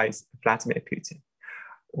Unlikely Rise of Vladimir Putin.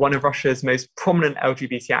 One of Russia's most prominent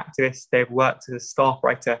LGBT activists, they've worked as a staff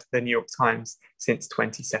writer for the New York Times since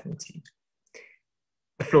 2017.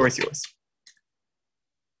 The floor is yours.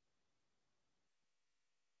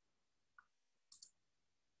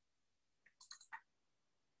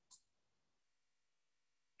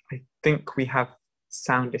 I think we have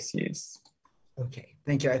sound issues. Okay,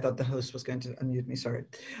 thank you. I thought the host was going to unmute me, sorry.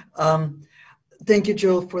 Thank you,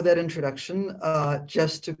 Joel, for that introduction.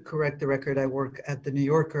 Just to correct the record, I work at the New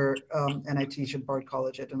Yorker and I teach at Bard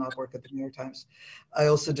College. I do not work at the New York Times. I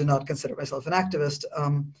also do not consider myself an activist.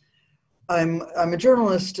 I'm a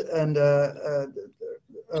journalist and a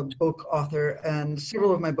book author, and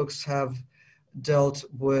several of my books have dealt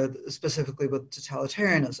specifically with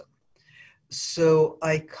totalitarianism. So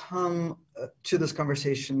I come to this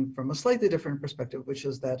conversation from a slightly different perspective, which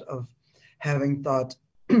is that of having thought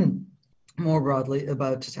more broadly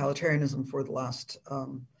about totalitarianism for the last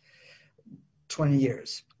 20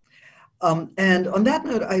 years. And on that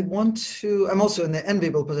note, I'm also in the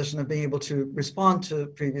enviable position of being able to respond to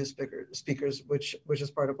previous speakers, which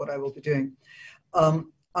is part of what I will be doing.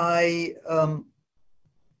 I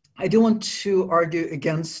do want to argue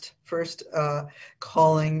against, first,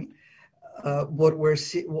 calling what we're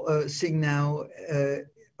seeing now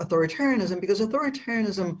authoritarianism, because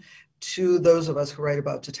authoritarianism, to those of us who write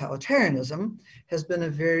about totalitarianism, has been a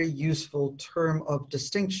very useful term of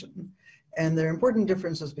distinction. And there are important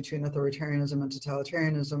differences between authoritarianism and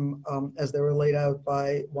totalitarianism as they were laid out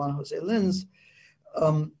by Juan Jose Linz.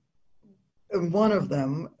 And one of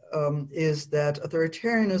them is that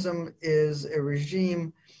authoritarianism is a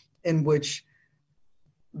regime in which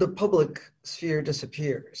the public sphere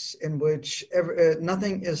disappears, in which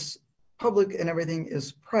nothing is public and everything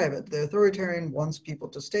is private. The authoritarian wants people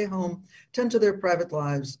to stay home, tend to their private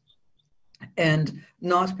lives, and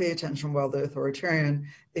not pay attention while the authoritarian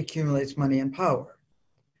accumulates money and power.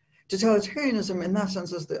 Totalitarianism, in that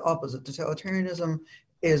sense, is the opposite. Totalitarianism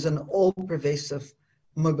is an all-pervasive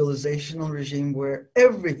mobilizational regime where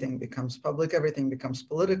everything becomes public, everything becomes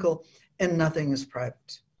political, and nothing is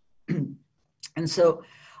private. And so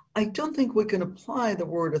I don't think we can apply the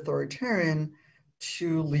word authoritarian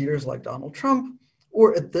to leaders like Donald Trump,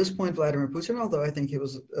 or at this point, Vladimir Putin, although I think he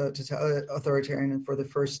was authoritarian for the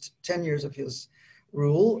first 10 years of his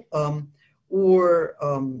rule, or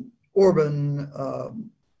Orban,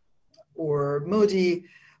 or Modi,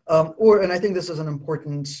 and I think this is an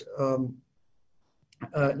important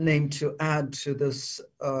name to add to this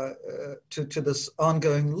this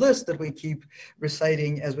ongoing list that we keep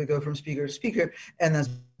reciting as we go from speaker to speaker, and that's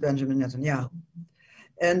Benjamin Netanyahu.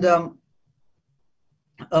 And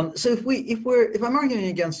so if I'm arguing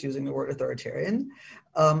against using the word authoritarian,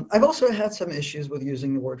 I've also had some issues with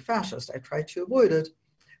using the word fascist. I try to avoid it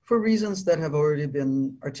for reasons that have already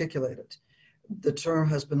been articulated. The term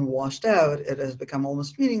has been washed out, it has become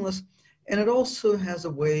almost meaningless, and it also has a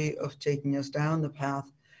way of taking us down the path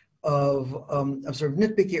of sort of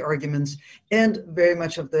nitpicky arguments, and very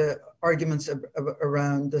much of the arguments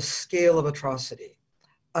around the scale of atrocity.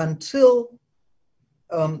 Until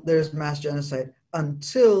there's mass genocide,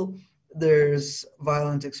 until there's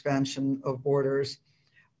violent expansion of borders,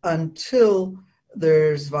 until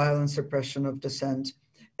there's violent suppression of dissent,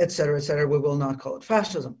 et cetera, we will not call it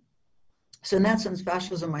fascism. So in that sense,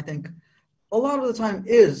 fascism, I think, a lot of the time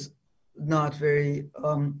is not very,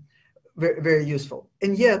 very useful.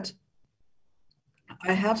 And yet,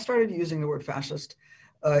 I have started using the word fascist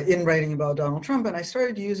in writing about Donald Trump, and I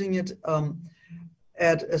started using it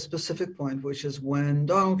at a specific point, which is when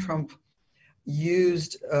Donald Trump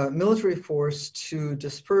used military force to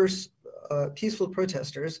disperse peaceful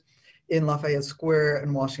protesters in Lafayette Square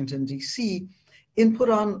in Washington, D.C., and put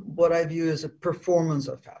on what I view as a performance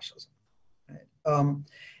of fascism.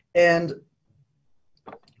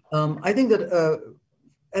 I think that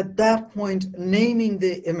at that point, naming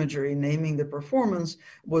the imagery, naming the performance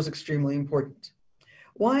was extremely important.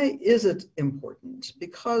 Why is it important?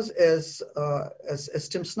 Because as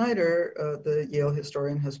Tim Snyder, the Yale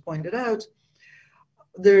historian, has pointed out,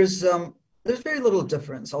 there's very little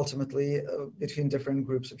difference ultimately between different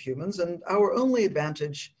groups of humans, and our only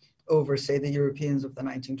advantage over, say, the Europeans of the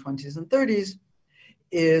 1920s and 30s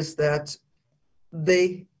is that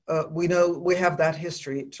we have that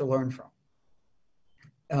history to learn from.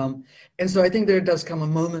 And so I think there does come a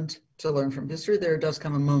moment to learn from history. There does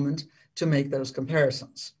come a moment to make those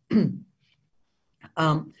comparisons.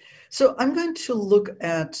 So I'm going to look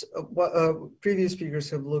at what previous speakers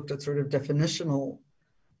have looked at, sort of definitional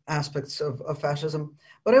aspects of fascism,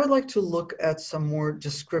 but I would like to look at some more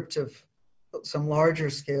descriptive, some larger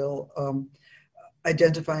scale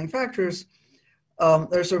identifying factors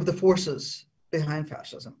that are sort of the forces behind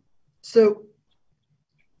fascism. So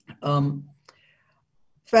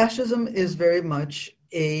fascism is very much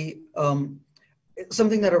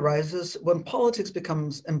something that arises when politics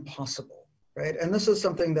becomes impossible, right? And this is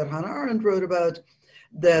something that Hannah Arendt wrote about,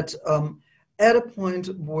 that at a point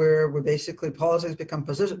where basically politics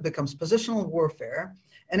becomes positional warfare,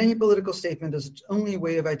 and any political statement is its only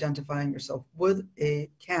way of identifying yourself with a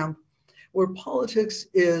camp, where politics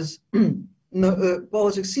is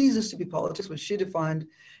politics ceases to be politics, which she defined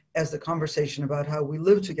as the conversation about how we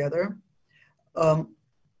live together.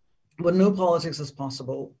 When no politics is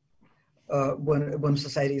possible, when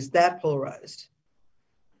society is that polarized,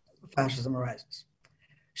 fascism arises.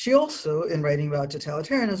 She also, in writing about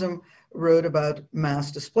totalitarianism, wrote about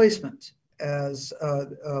mass displacement as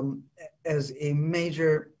a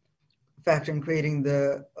major factor in creating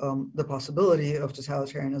the possibility of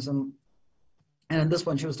totalitarianism. And at this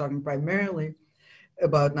point, she was talking primarily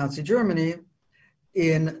about Nazi Germany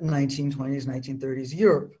in 1920s, 1930s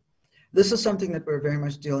Europe. This is something that we're very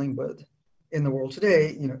much dealing with in the world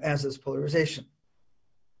today, as is polarization.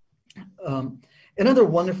 Another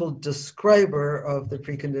wonderful describer of the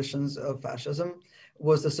preconditions of fascism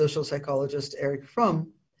was the social psychologist Erich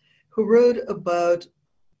Fromm, who wrote about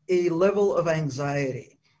a level of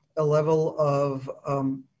anxiety, a level of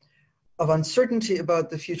uncertainty about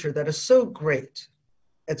the future that is so great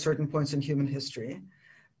at certain points in human history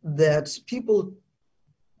that people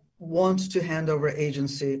want to hand over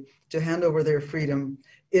agency, to hand over their freedom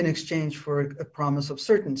in exchange for a promise of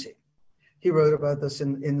certainty. He wrote about this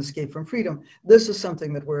in Escape from Freedom. This is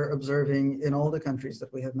something that we're observing in all the countries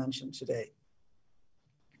that we have mentioned today.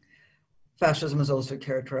 fascism is also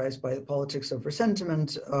characterized by the politics of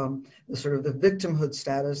resentment, the sort of the victimhood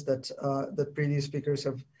status that that previous speakers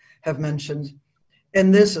have mentioned.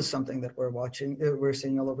 And this is something that we're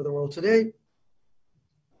seeing all over the world today.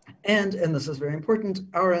 And this is very important,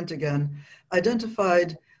 Arendt again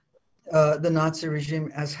identified the Nazi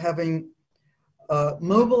regime as having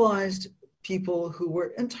mobilized people who were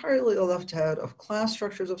entirely left out of class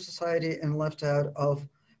structures of society and left out of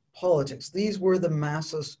politics. These were the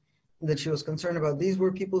masses that she was concerned about. These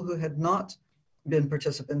were people who had not been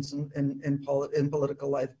participants in political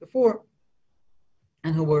life before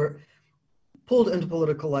and who were pulled into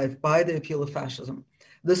political life by the appeal of fascism.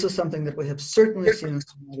 This is something that we have certainly seen in the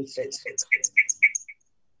United States.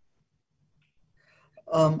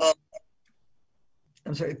 I'm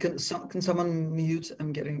sorry, can someone mute?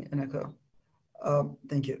 I'm getting an echo.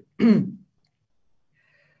 Thank you.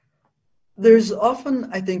 There's often,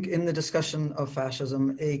 I think, in the discussion of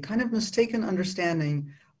fascism, a kind of mistaken understanding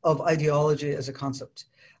of ideology as a concept.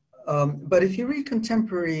 But if you read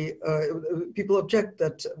contemporary, people object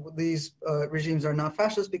that these regimes are not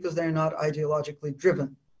fascist because they're not ideologically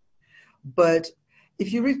driven. But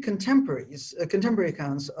if you read contemporary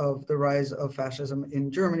accounts of the rise of fascism in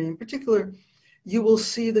Germany in particular, you will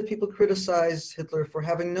see that people criticize Hitler for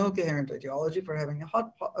having no coherent ideology, for having a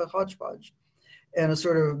hodgepodge, and a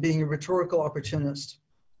sort of being a rhetorical opportunist.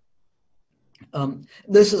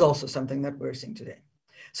 This is also something that we're seeing today.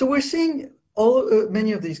 So we're seeing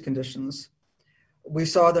many of these conditions. We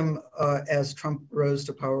saw them as Trump rose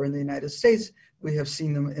to power in the United States. We have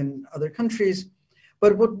seen them in other countries.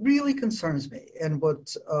 But what really concerns me and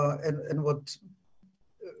what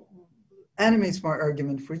animates my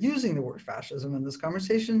argument for using the word fascism in this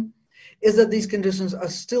conversation is that these conditions are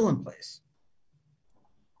still in place.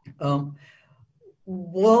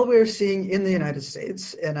 While we're seeing in the United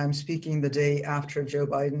States, and I'm speaking the day after Joe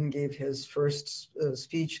Biden gave his first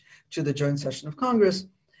speech to the joint session of Congress,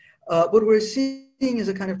 what we're seeing is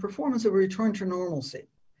a kind of performance of a return to normalcy.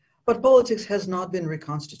 But politics has not been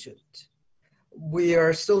reconstituted. We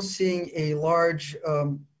are still seeing a large,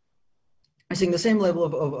 seeing the same level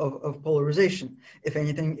of polarization. If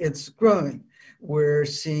anything, it's growing. We're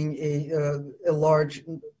seeing a large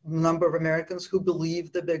number of Americans who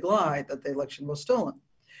believe the big lie that the election was stolen.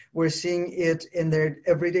 We're seeing it in their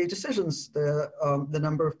everyday decisions, the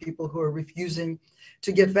number of people who are refusing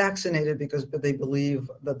to get vaccinated because they believe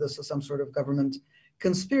that this is some sort of government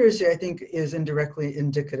conspiracy, I think is indirectly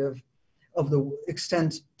indicative of the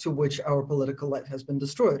extent to which our political life has been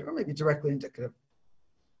destroyed, or maybe directly indicative.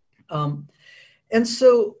 And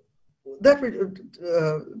so that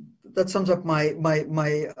sums up my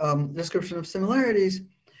description of similarities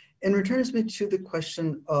and returns me to the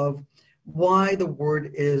question of why the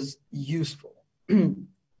word is useful. It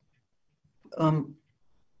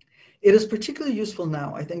is particularly useful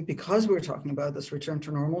now, I think, because we're talking about this return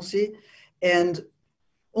to normalcy, and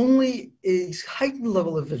only a heightened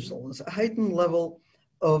level of vigilance, a heightened level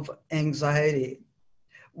of anxiety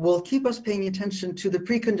will keep us paying attention to the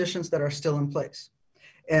preconditions that are still in place.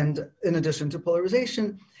 And in addition to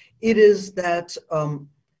polarization, it is that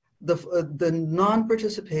the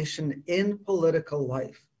non-participation in political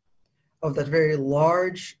life of that very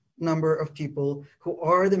large number of people who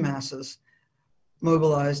are the masses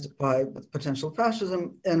mobilized by potential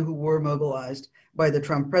fascism and who were mobilized by the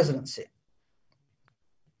Trump presidency.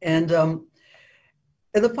 And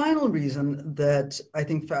the final reason that I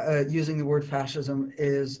think using the word fascism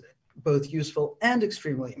is both useful and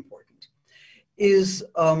extremely important is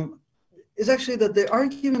actually that the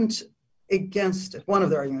argument against it, one of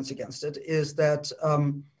the arguments against it, is that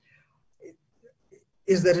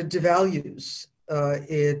it devalues,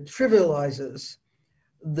 it trivializes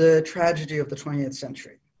the tragedy of the 20th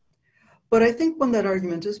century. But I think when that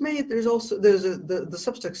argument is made, the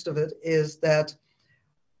subtext of it is that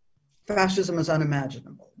fascism is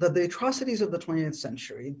unimaginable, that the atrocities of the 20th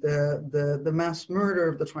century, the mass murder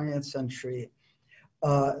of the 20th century,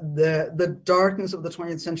 the darkness of the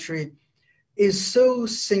 20th century is so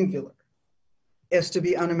singular as to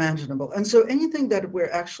be unimaginable. And so anything that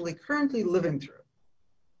we're actually currently living through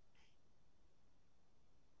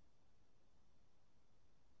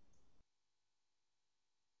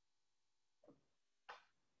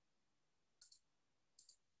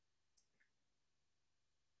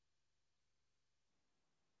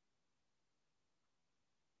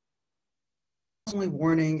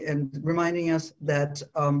warning and reminding us that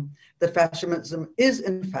that fascism is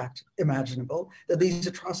in fact imaginable, that these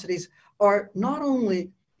atrocities are not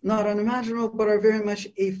only not unimaginable, but are very much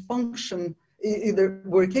a function, either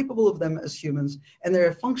we're capable of them as humans, and they're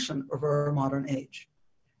a function of our modern age.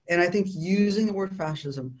 And I think using the word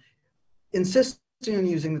fascism insisting on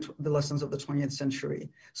using the lessons of the 20th century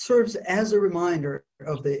serves as a reminder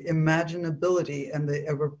of the imaginability and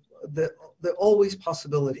the always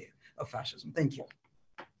possibility of fascism. Thank you.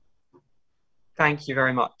 Thank you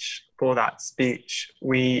very much for that speech.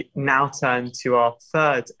 We now turn to our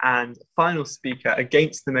third and final speaker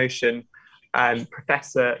against the motion,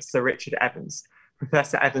 Professor Sir Richard Evans.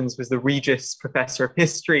 Professor Evans was the Regius Professor of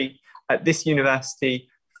History at this university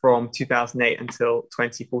from 2008 until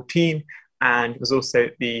 2014, and was also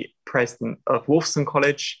the president of Wolfson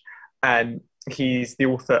College. He's the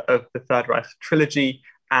author of the Third Reich trilogy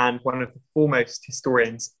and one of the foremost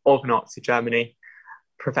historians of Nazi Germany.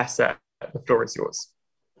 Professor, the floor is yours.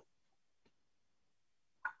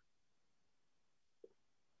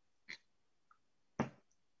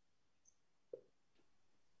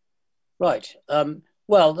 Right.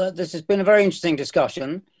 Well, this has been a very interesting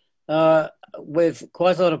discussion with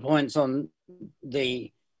quite a lot of points on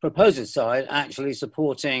the proposer's side actually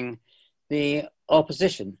supporting the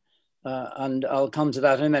opposition. And I'll come to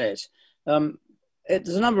that in a minute.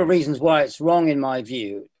 There's a number of reasons why it's wrong, in my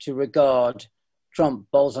view, to regard Trump,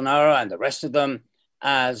 Bolsonaro, and the rest of them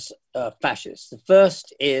as fascists. The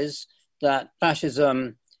first is that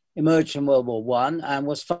fascism emerged from World War I and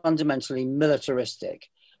was fundamentally militaristic.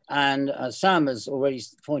 And as Sam has already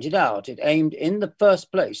pointed out, it aimed in the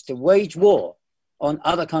first place to wage war on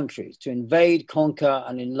other countries, to invade, conquer,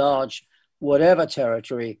 and enlarge whatever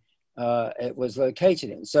territory it was located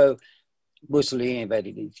in. So Mussolini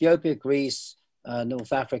invaded Ethiopia, Greece,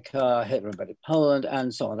 North Africa, Hitler invaded Poland,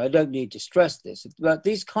 and so on. I don't need to stress this, but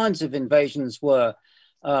these kinds of invasions were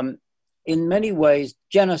in many ways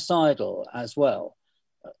genocidal as well.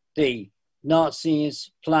 The Nazis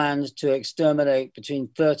planned to exterminate between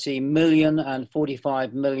 30 million and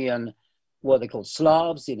 45 million what they called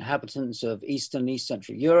Slavs, the inhabitants of Eastern and East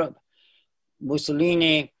Central Europe.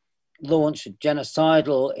 Mussolini launched a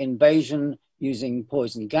genocidal invasion using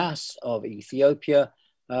poison gas of Ethiopia,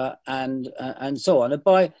 and so on. And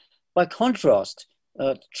by contrast,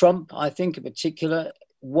 Trump, I think in particular,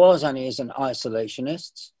 was and is an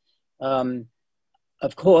isolationist.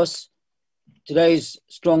 Of course, today's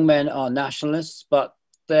strongmen are nationalists, but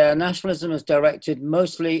their nationalism is directed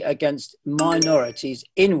mostly against minorities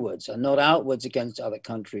inwards and not outwards against other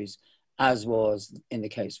countries, as was in the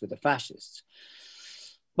case with the fascists.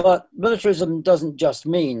 But militarism doesn't just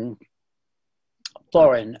mean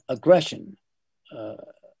foreign aggression.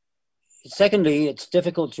 Secondly, it's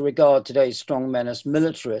difficult to regard today's strongmen as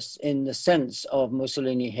militarists in the sense of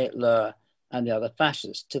Mussolini, Hitler, and the other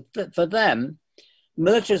fascists. For them,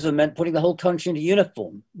 militarism meant putting the whole country into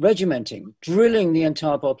uniform, regimenting, drilling the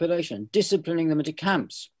entire population, disciplining them into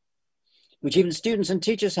camps, which even students and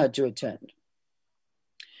teachers had to attend,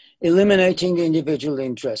 eliminating the individual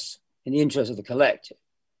interests in the interest of the collective.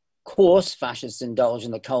 Of course, fascists indulge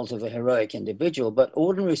in the cult of the heroic individual, but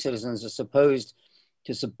ordinary citizens are supposed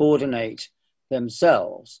to subordinate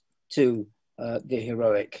themselves to the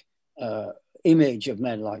heroic image of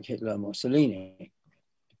men like Hitler and Mussolini.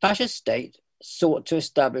 The fascist state sought to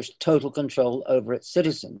establish total control over its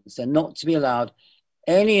citizens. They're not to be allowed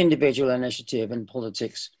any individual initiative in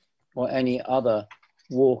politics or any other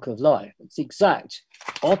walk of life. It's the exact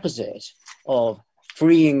opposite of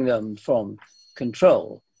freeing them from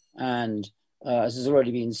control. And as has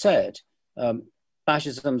already been said,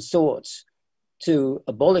 fascism sought to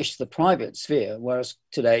abolish the private sphere, whereas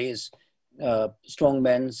today's strong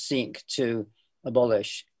men seek to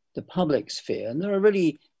abolish the public sphere. And there are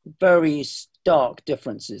really very stark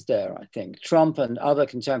differences there, I think. Trump and other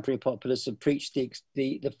contemporary populists have preached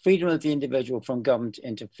the freedom of the individual from government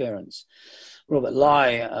interference. Robert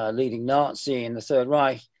Lai, leading Nazi in the Third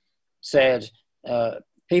Reich, said,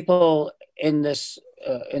 people in this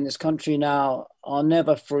country now are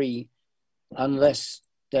never free unless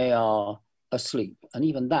they are asleep. And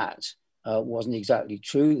even that wasn't exactly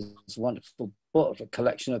true. It's a wonderful book, a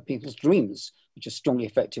collection of people's dreams, which are strongly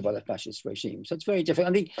affected by the fascist regime. So it's very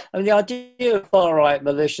different. The idea of far-right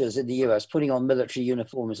militias in the US putting on military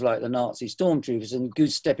uniforms like the Nazi stormtroopers and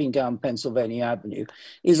goose-stepping down Pennsylvania Avenue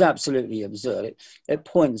is absolutely absurd. It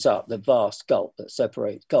points up the vast gulf that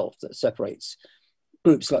separates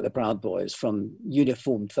groups like the Proud Boys from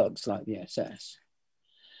uniformed thugs like the SS.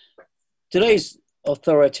 Today's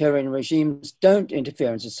authoritarian regimes don't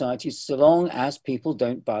interfere in society so long as people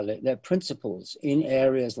don't violate their principles in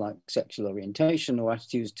areas like sexual orientation or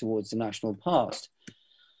attitudes towards the national past.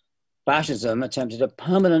 Fascism attempted a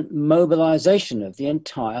permanent mobilization of the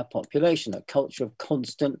entire population, a culture of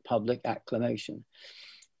constant public acclamation.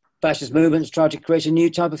 Fascist movements tried to create a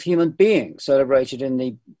new type of human being, celebrated in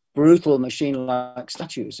the brutal machine-like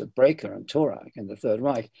statues of Breker and Torak in the Third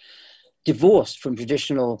Reich. divorced from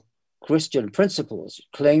traditional Christian principles,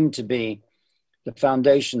 claimed to be the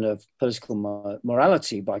foundation of political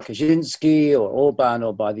morality by Kaczynski or Orban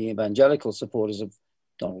or by the evangelical supporters of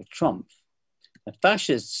Donald Trump. And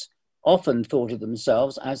fascists often thought of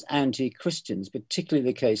themselves as anti-Christians, particularly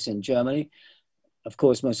the case in Germany. Of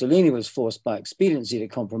course, Mussolini was forced by expediency to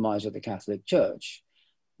compromise with the Catholic Church.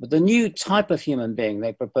 But the new type of human being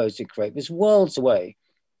they proposed to create was worlds away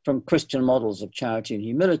from Christian models of charity and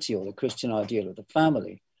humility or the Christian ideal of the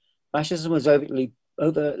family. Fascism was overtly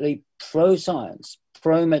pro-science,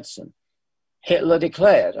 pro-medicine. Hitler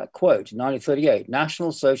declared, I quote, in 1938,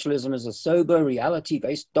 National Socialism is a sober,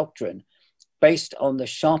 reality-based doctrine based on the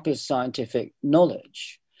sharpest scientific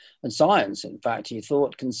knowledge. And science, in fact, he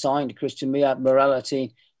thought, consigned Christian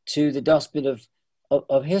morality to the dustbin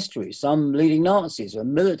of history. Some leading Nazis were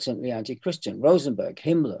militantly anti-Christian: Rosenberg,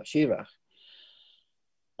 Himmler, Schirach.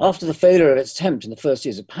 After the failure of its attempt in the first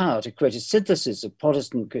years of power to create a synthesis of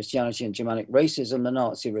Protestant Christianity and Germanic racism, the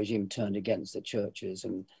Nazi regime turned against the churches,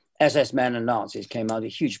 and SS men and Nazis came under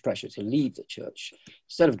huge pressure to leave the church.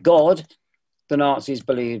 Instead of God, the Nazis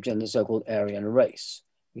believed in the so-called Aryan race,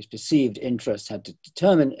 whose perceived interests had to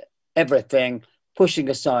determine everything, pushing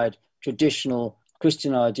aside traditional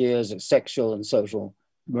Christian ideas of sexual and social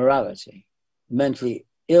morality. Mentally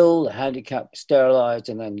ill, the handicapped, sterilized,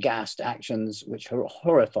 and then gassed actions which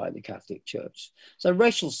horrified the Catholic Church. So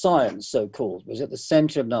racial science, so-called, was at the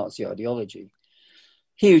center of Nazi ideology.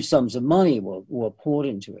 Huge sums of money were poured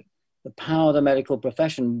into it. The power the medical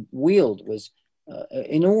profession wielded was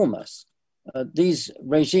enormous. These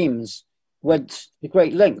regimes went to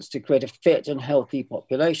great lengths to create a fit and healthy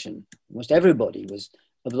population. Almost everybody was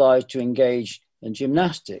obliged to engage in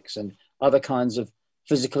gymnastics and other kinds of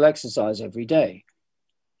physical exercise every day.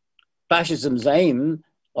 Fascism's aim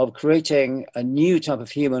of creating a new type of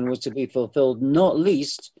human was to be fulfilled not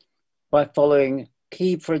least by following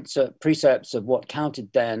key precepts of what counted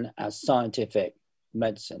then as scientific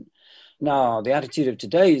medicine. Now, the attitude of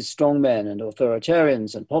today's strongmen and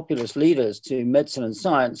authoritarians and populist leaders to medicine and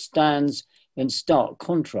science stands in stark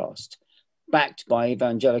contrast. Backed by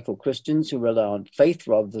evangelical Christians who rely on faith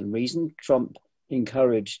rather than reason, Trump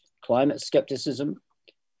encouraged climate skepticism,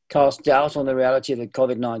 cast doubt on the reality of the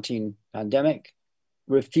COVID-19 pandemic,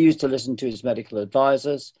 refused to listen to his medical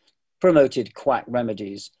advisors, promoted quack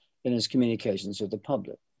remedies in his communications with the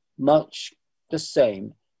public. Much the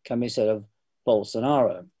same can be said of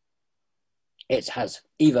Bolsonaro. It has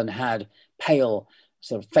even had pale,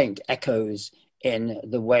 sort of faint echoes in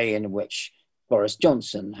the way in which Boris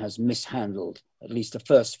Johnson has mishandled at least the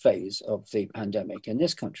first phase of the pandemic in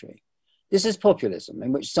this country. This is populism,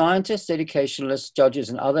 in which scientists, educationalists, judges,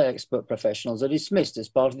 and other expert professionals are dismissed as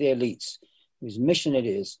part of the elites whose mission it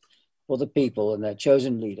is for the people and their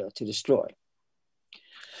chosen leader to destroy.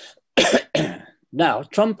 Now,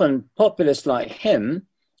 Trump and populists like him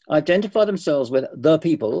identify themselves with the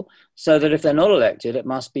people, so that if they're not elected, it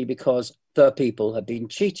must be because the people have been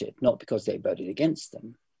cheated, not because they voted against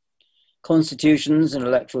them. Constitutions and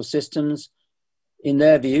electoral systems, in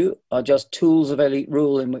their view, are just tools of elite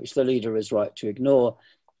rule in which the leader is right to ignore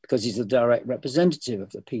because he's the direct representative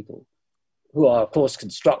of the people, who are, of course,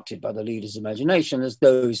 constructed by the leader's imagination as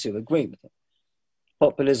those who agree with him.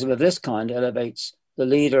 Populism of this kind elevates the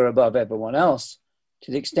leader above everyone else to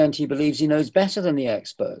the extent he believes he knows better than the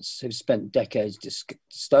experts who've spent decades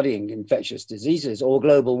studying infectious diseases or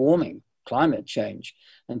global warming, climate change,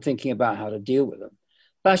 and thinking about how to deal with them.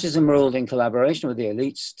 Fascism ruled in collaboration with the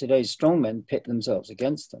elites. Today's strongmen pit themselves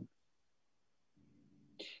against them.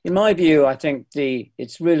 In my view, I think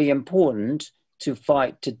it's really important to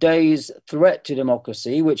fight today's threat to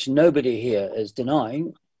democracy, which nobody here is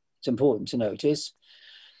denying. It's important to notice.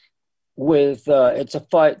 It's a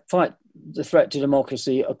fight the threat to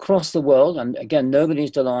democracy across the world. And again,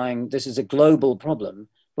 nobody's denying this is a global problem,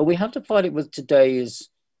 but we have to fight it with today's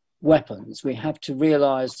weapons. We have to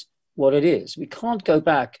realize what it is. We can't go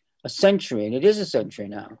back a century, and it is a century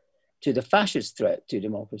now, to the fascist threat to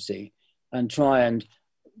democracy and try and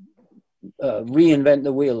reinvent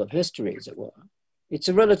the wheel of history, as it were. It's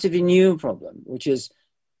a relatively new problem, which is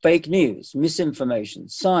fake news, misinformation,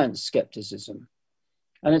 science skepticism,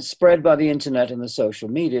 and it's spread by the internet and the social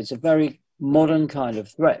media. It's a very modern kind of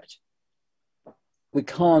threat. We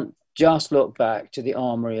can't just look back to the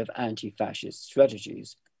armory of anti-fascist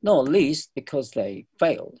strategies, not least because they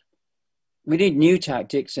failed. We need new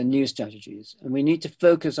tactics and new strategies, and we need to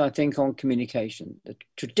focus, I think, on communication. The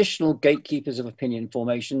traditional gatekeepers of opinion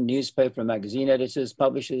formation, newspaper and magazine editors,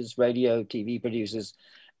 publishers, radio, TV producers,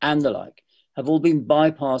 and the like, have all been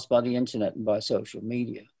bypassed by the internet and by social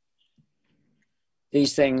media.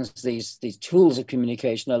 these things, these tools of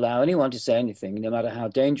communication allow anyone to say anything, no matter how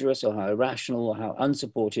dangerous or how irrational or how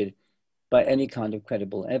unsupported by any kind of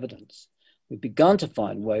credible evidence. We've begun to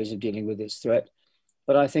find ways of dealing with this threat,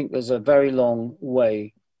 but I think there's a very long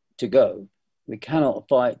way to go. We cannot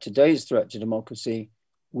fight today's threat to democracy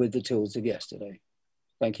with the tools of yesterday.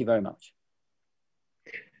 Thank you very much.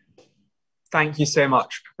 Thank you so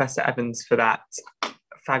much, Professor Evans, for that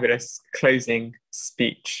fabulous closing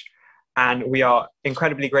speech. And we are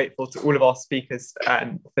incredibly grateful to all of our speakers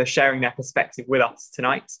for sharing their perspective with us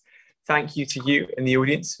tonight. Thank you to you in the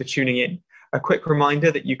audience for tuning in. A quick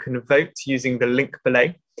reminder that you can vote using the link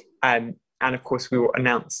below. And of course, we will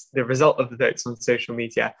announce the result of the votes on social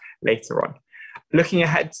media later on. Looking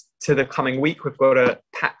ahead to the coming week, we've got a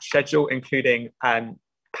packed schedule, including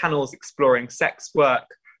panels exploring sex work,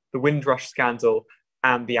 the Windrush scandal,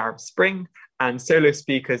 and the Arab Spring, and solo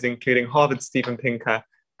speakers including Harvard's Steven Pinker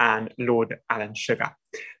and Lord Alan Sugar.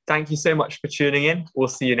 Thank you so much for tuning in. We'll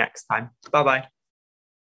see you next time. Bye-bye.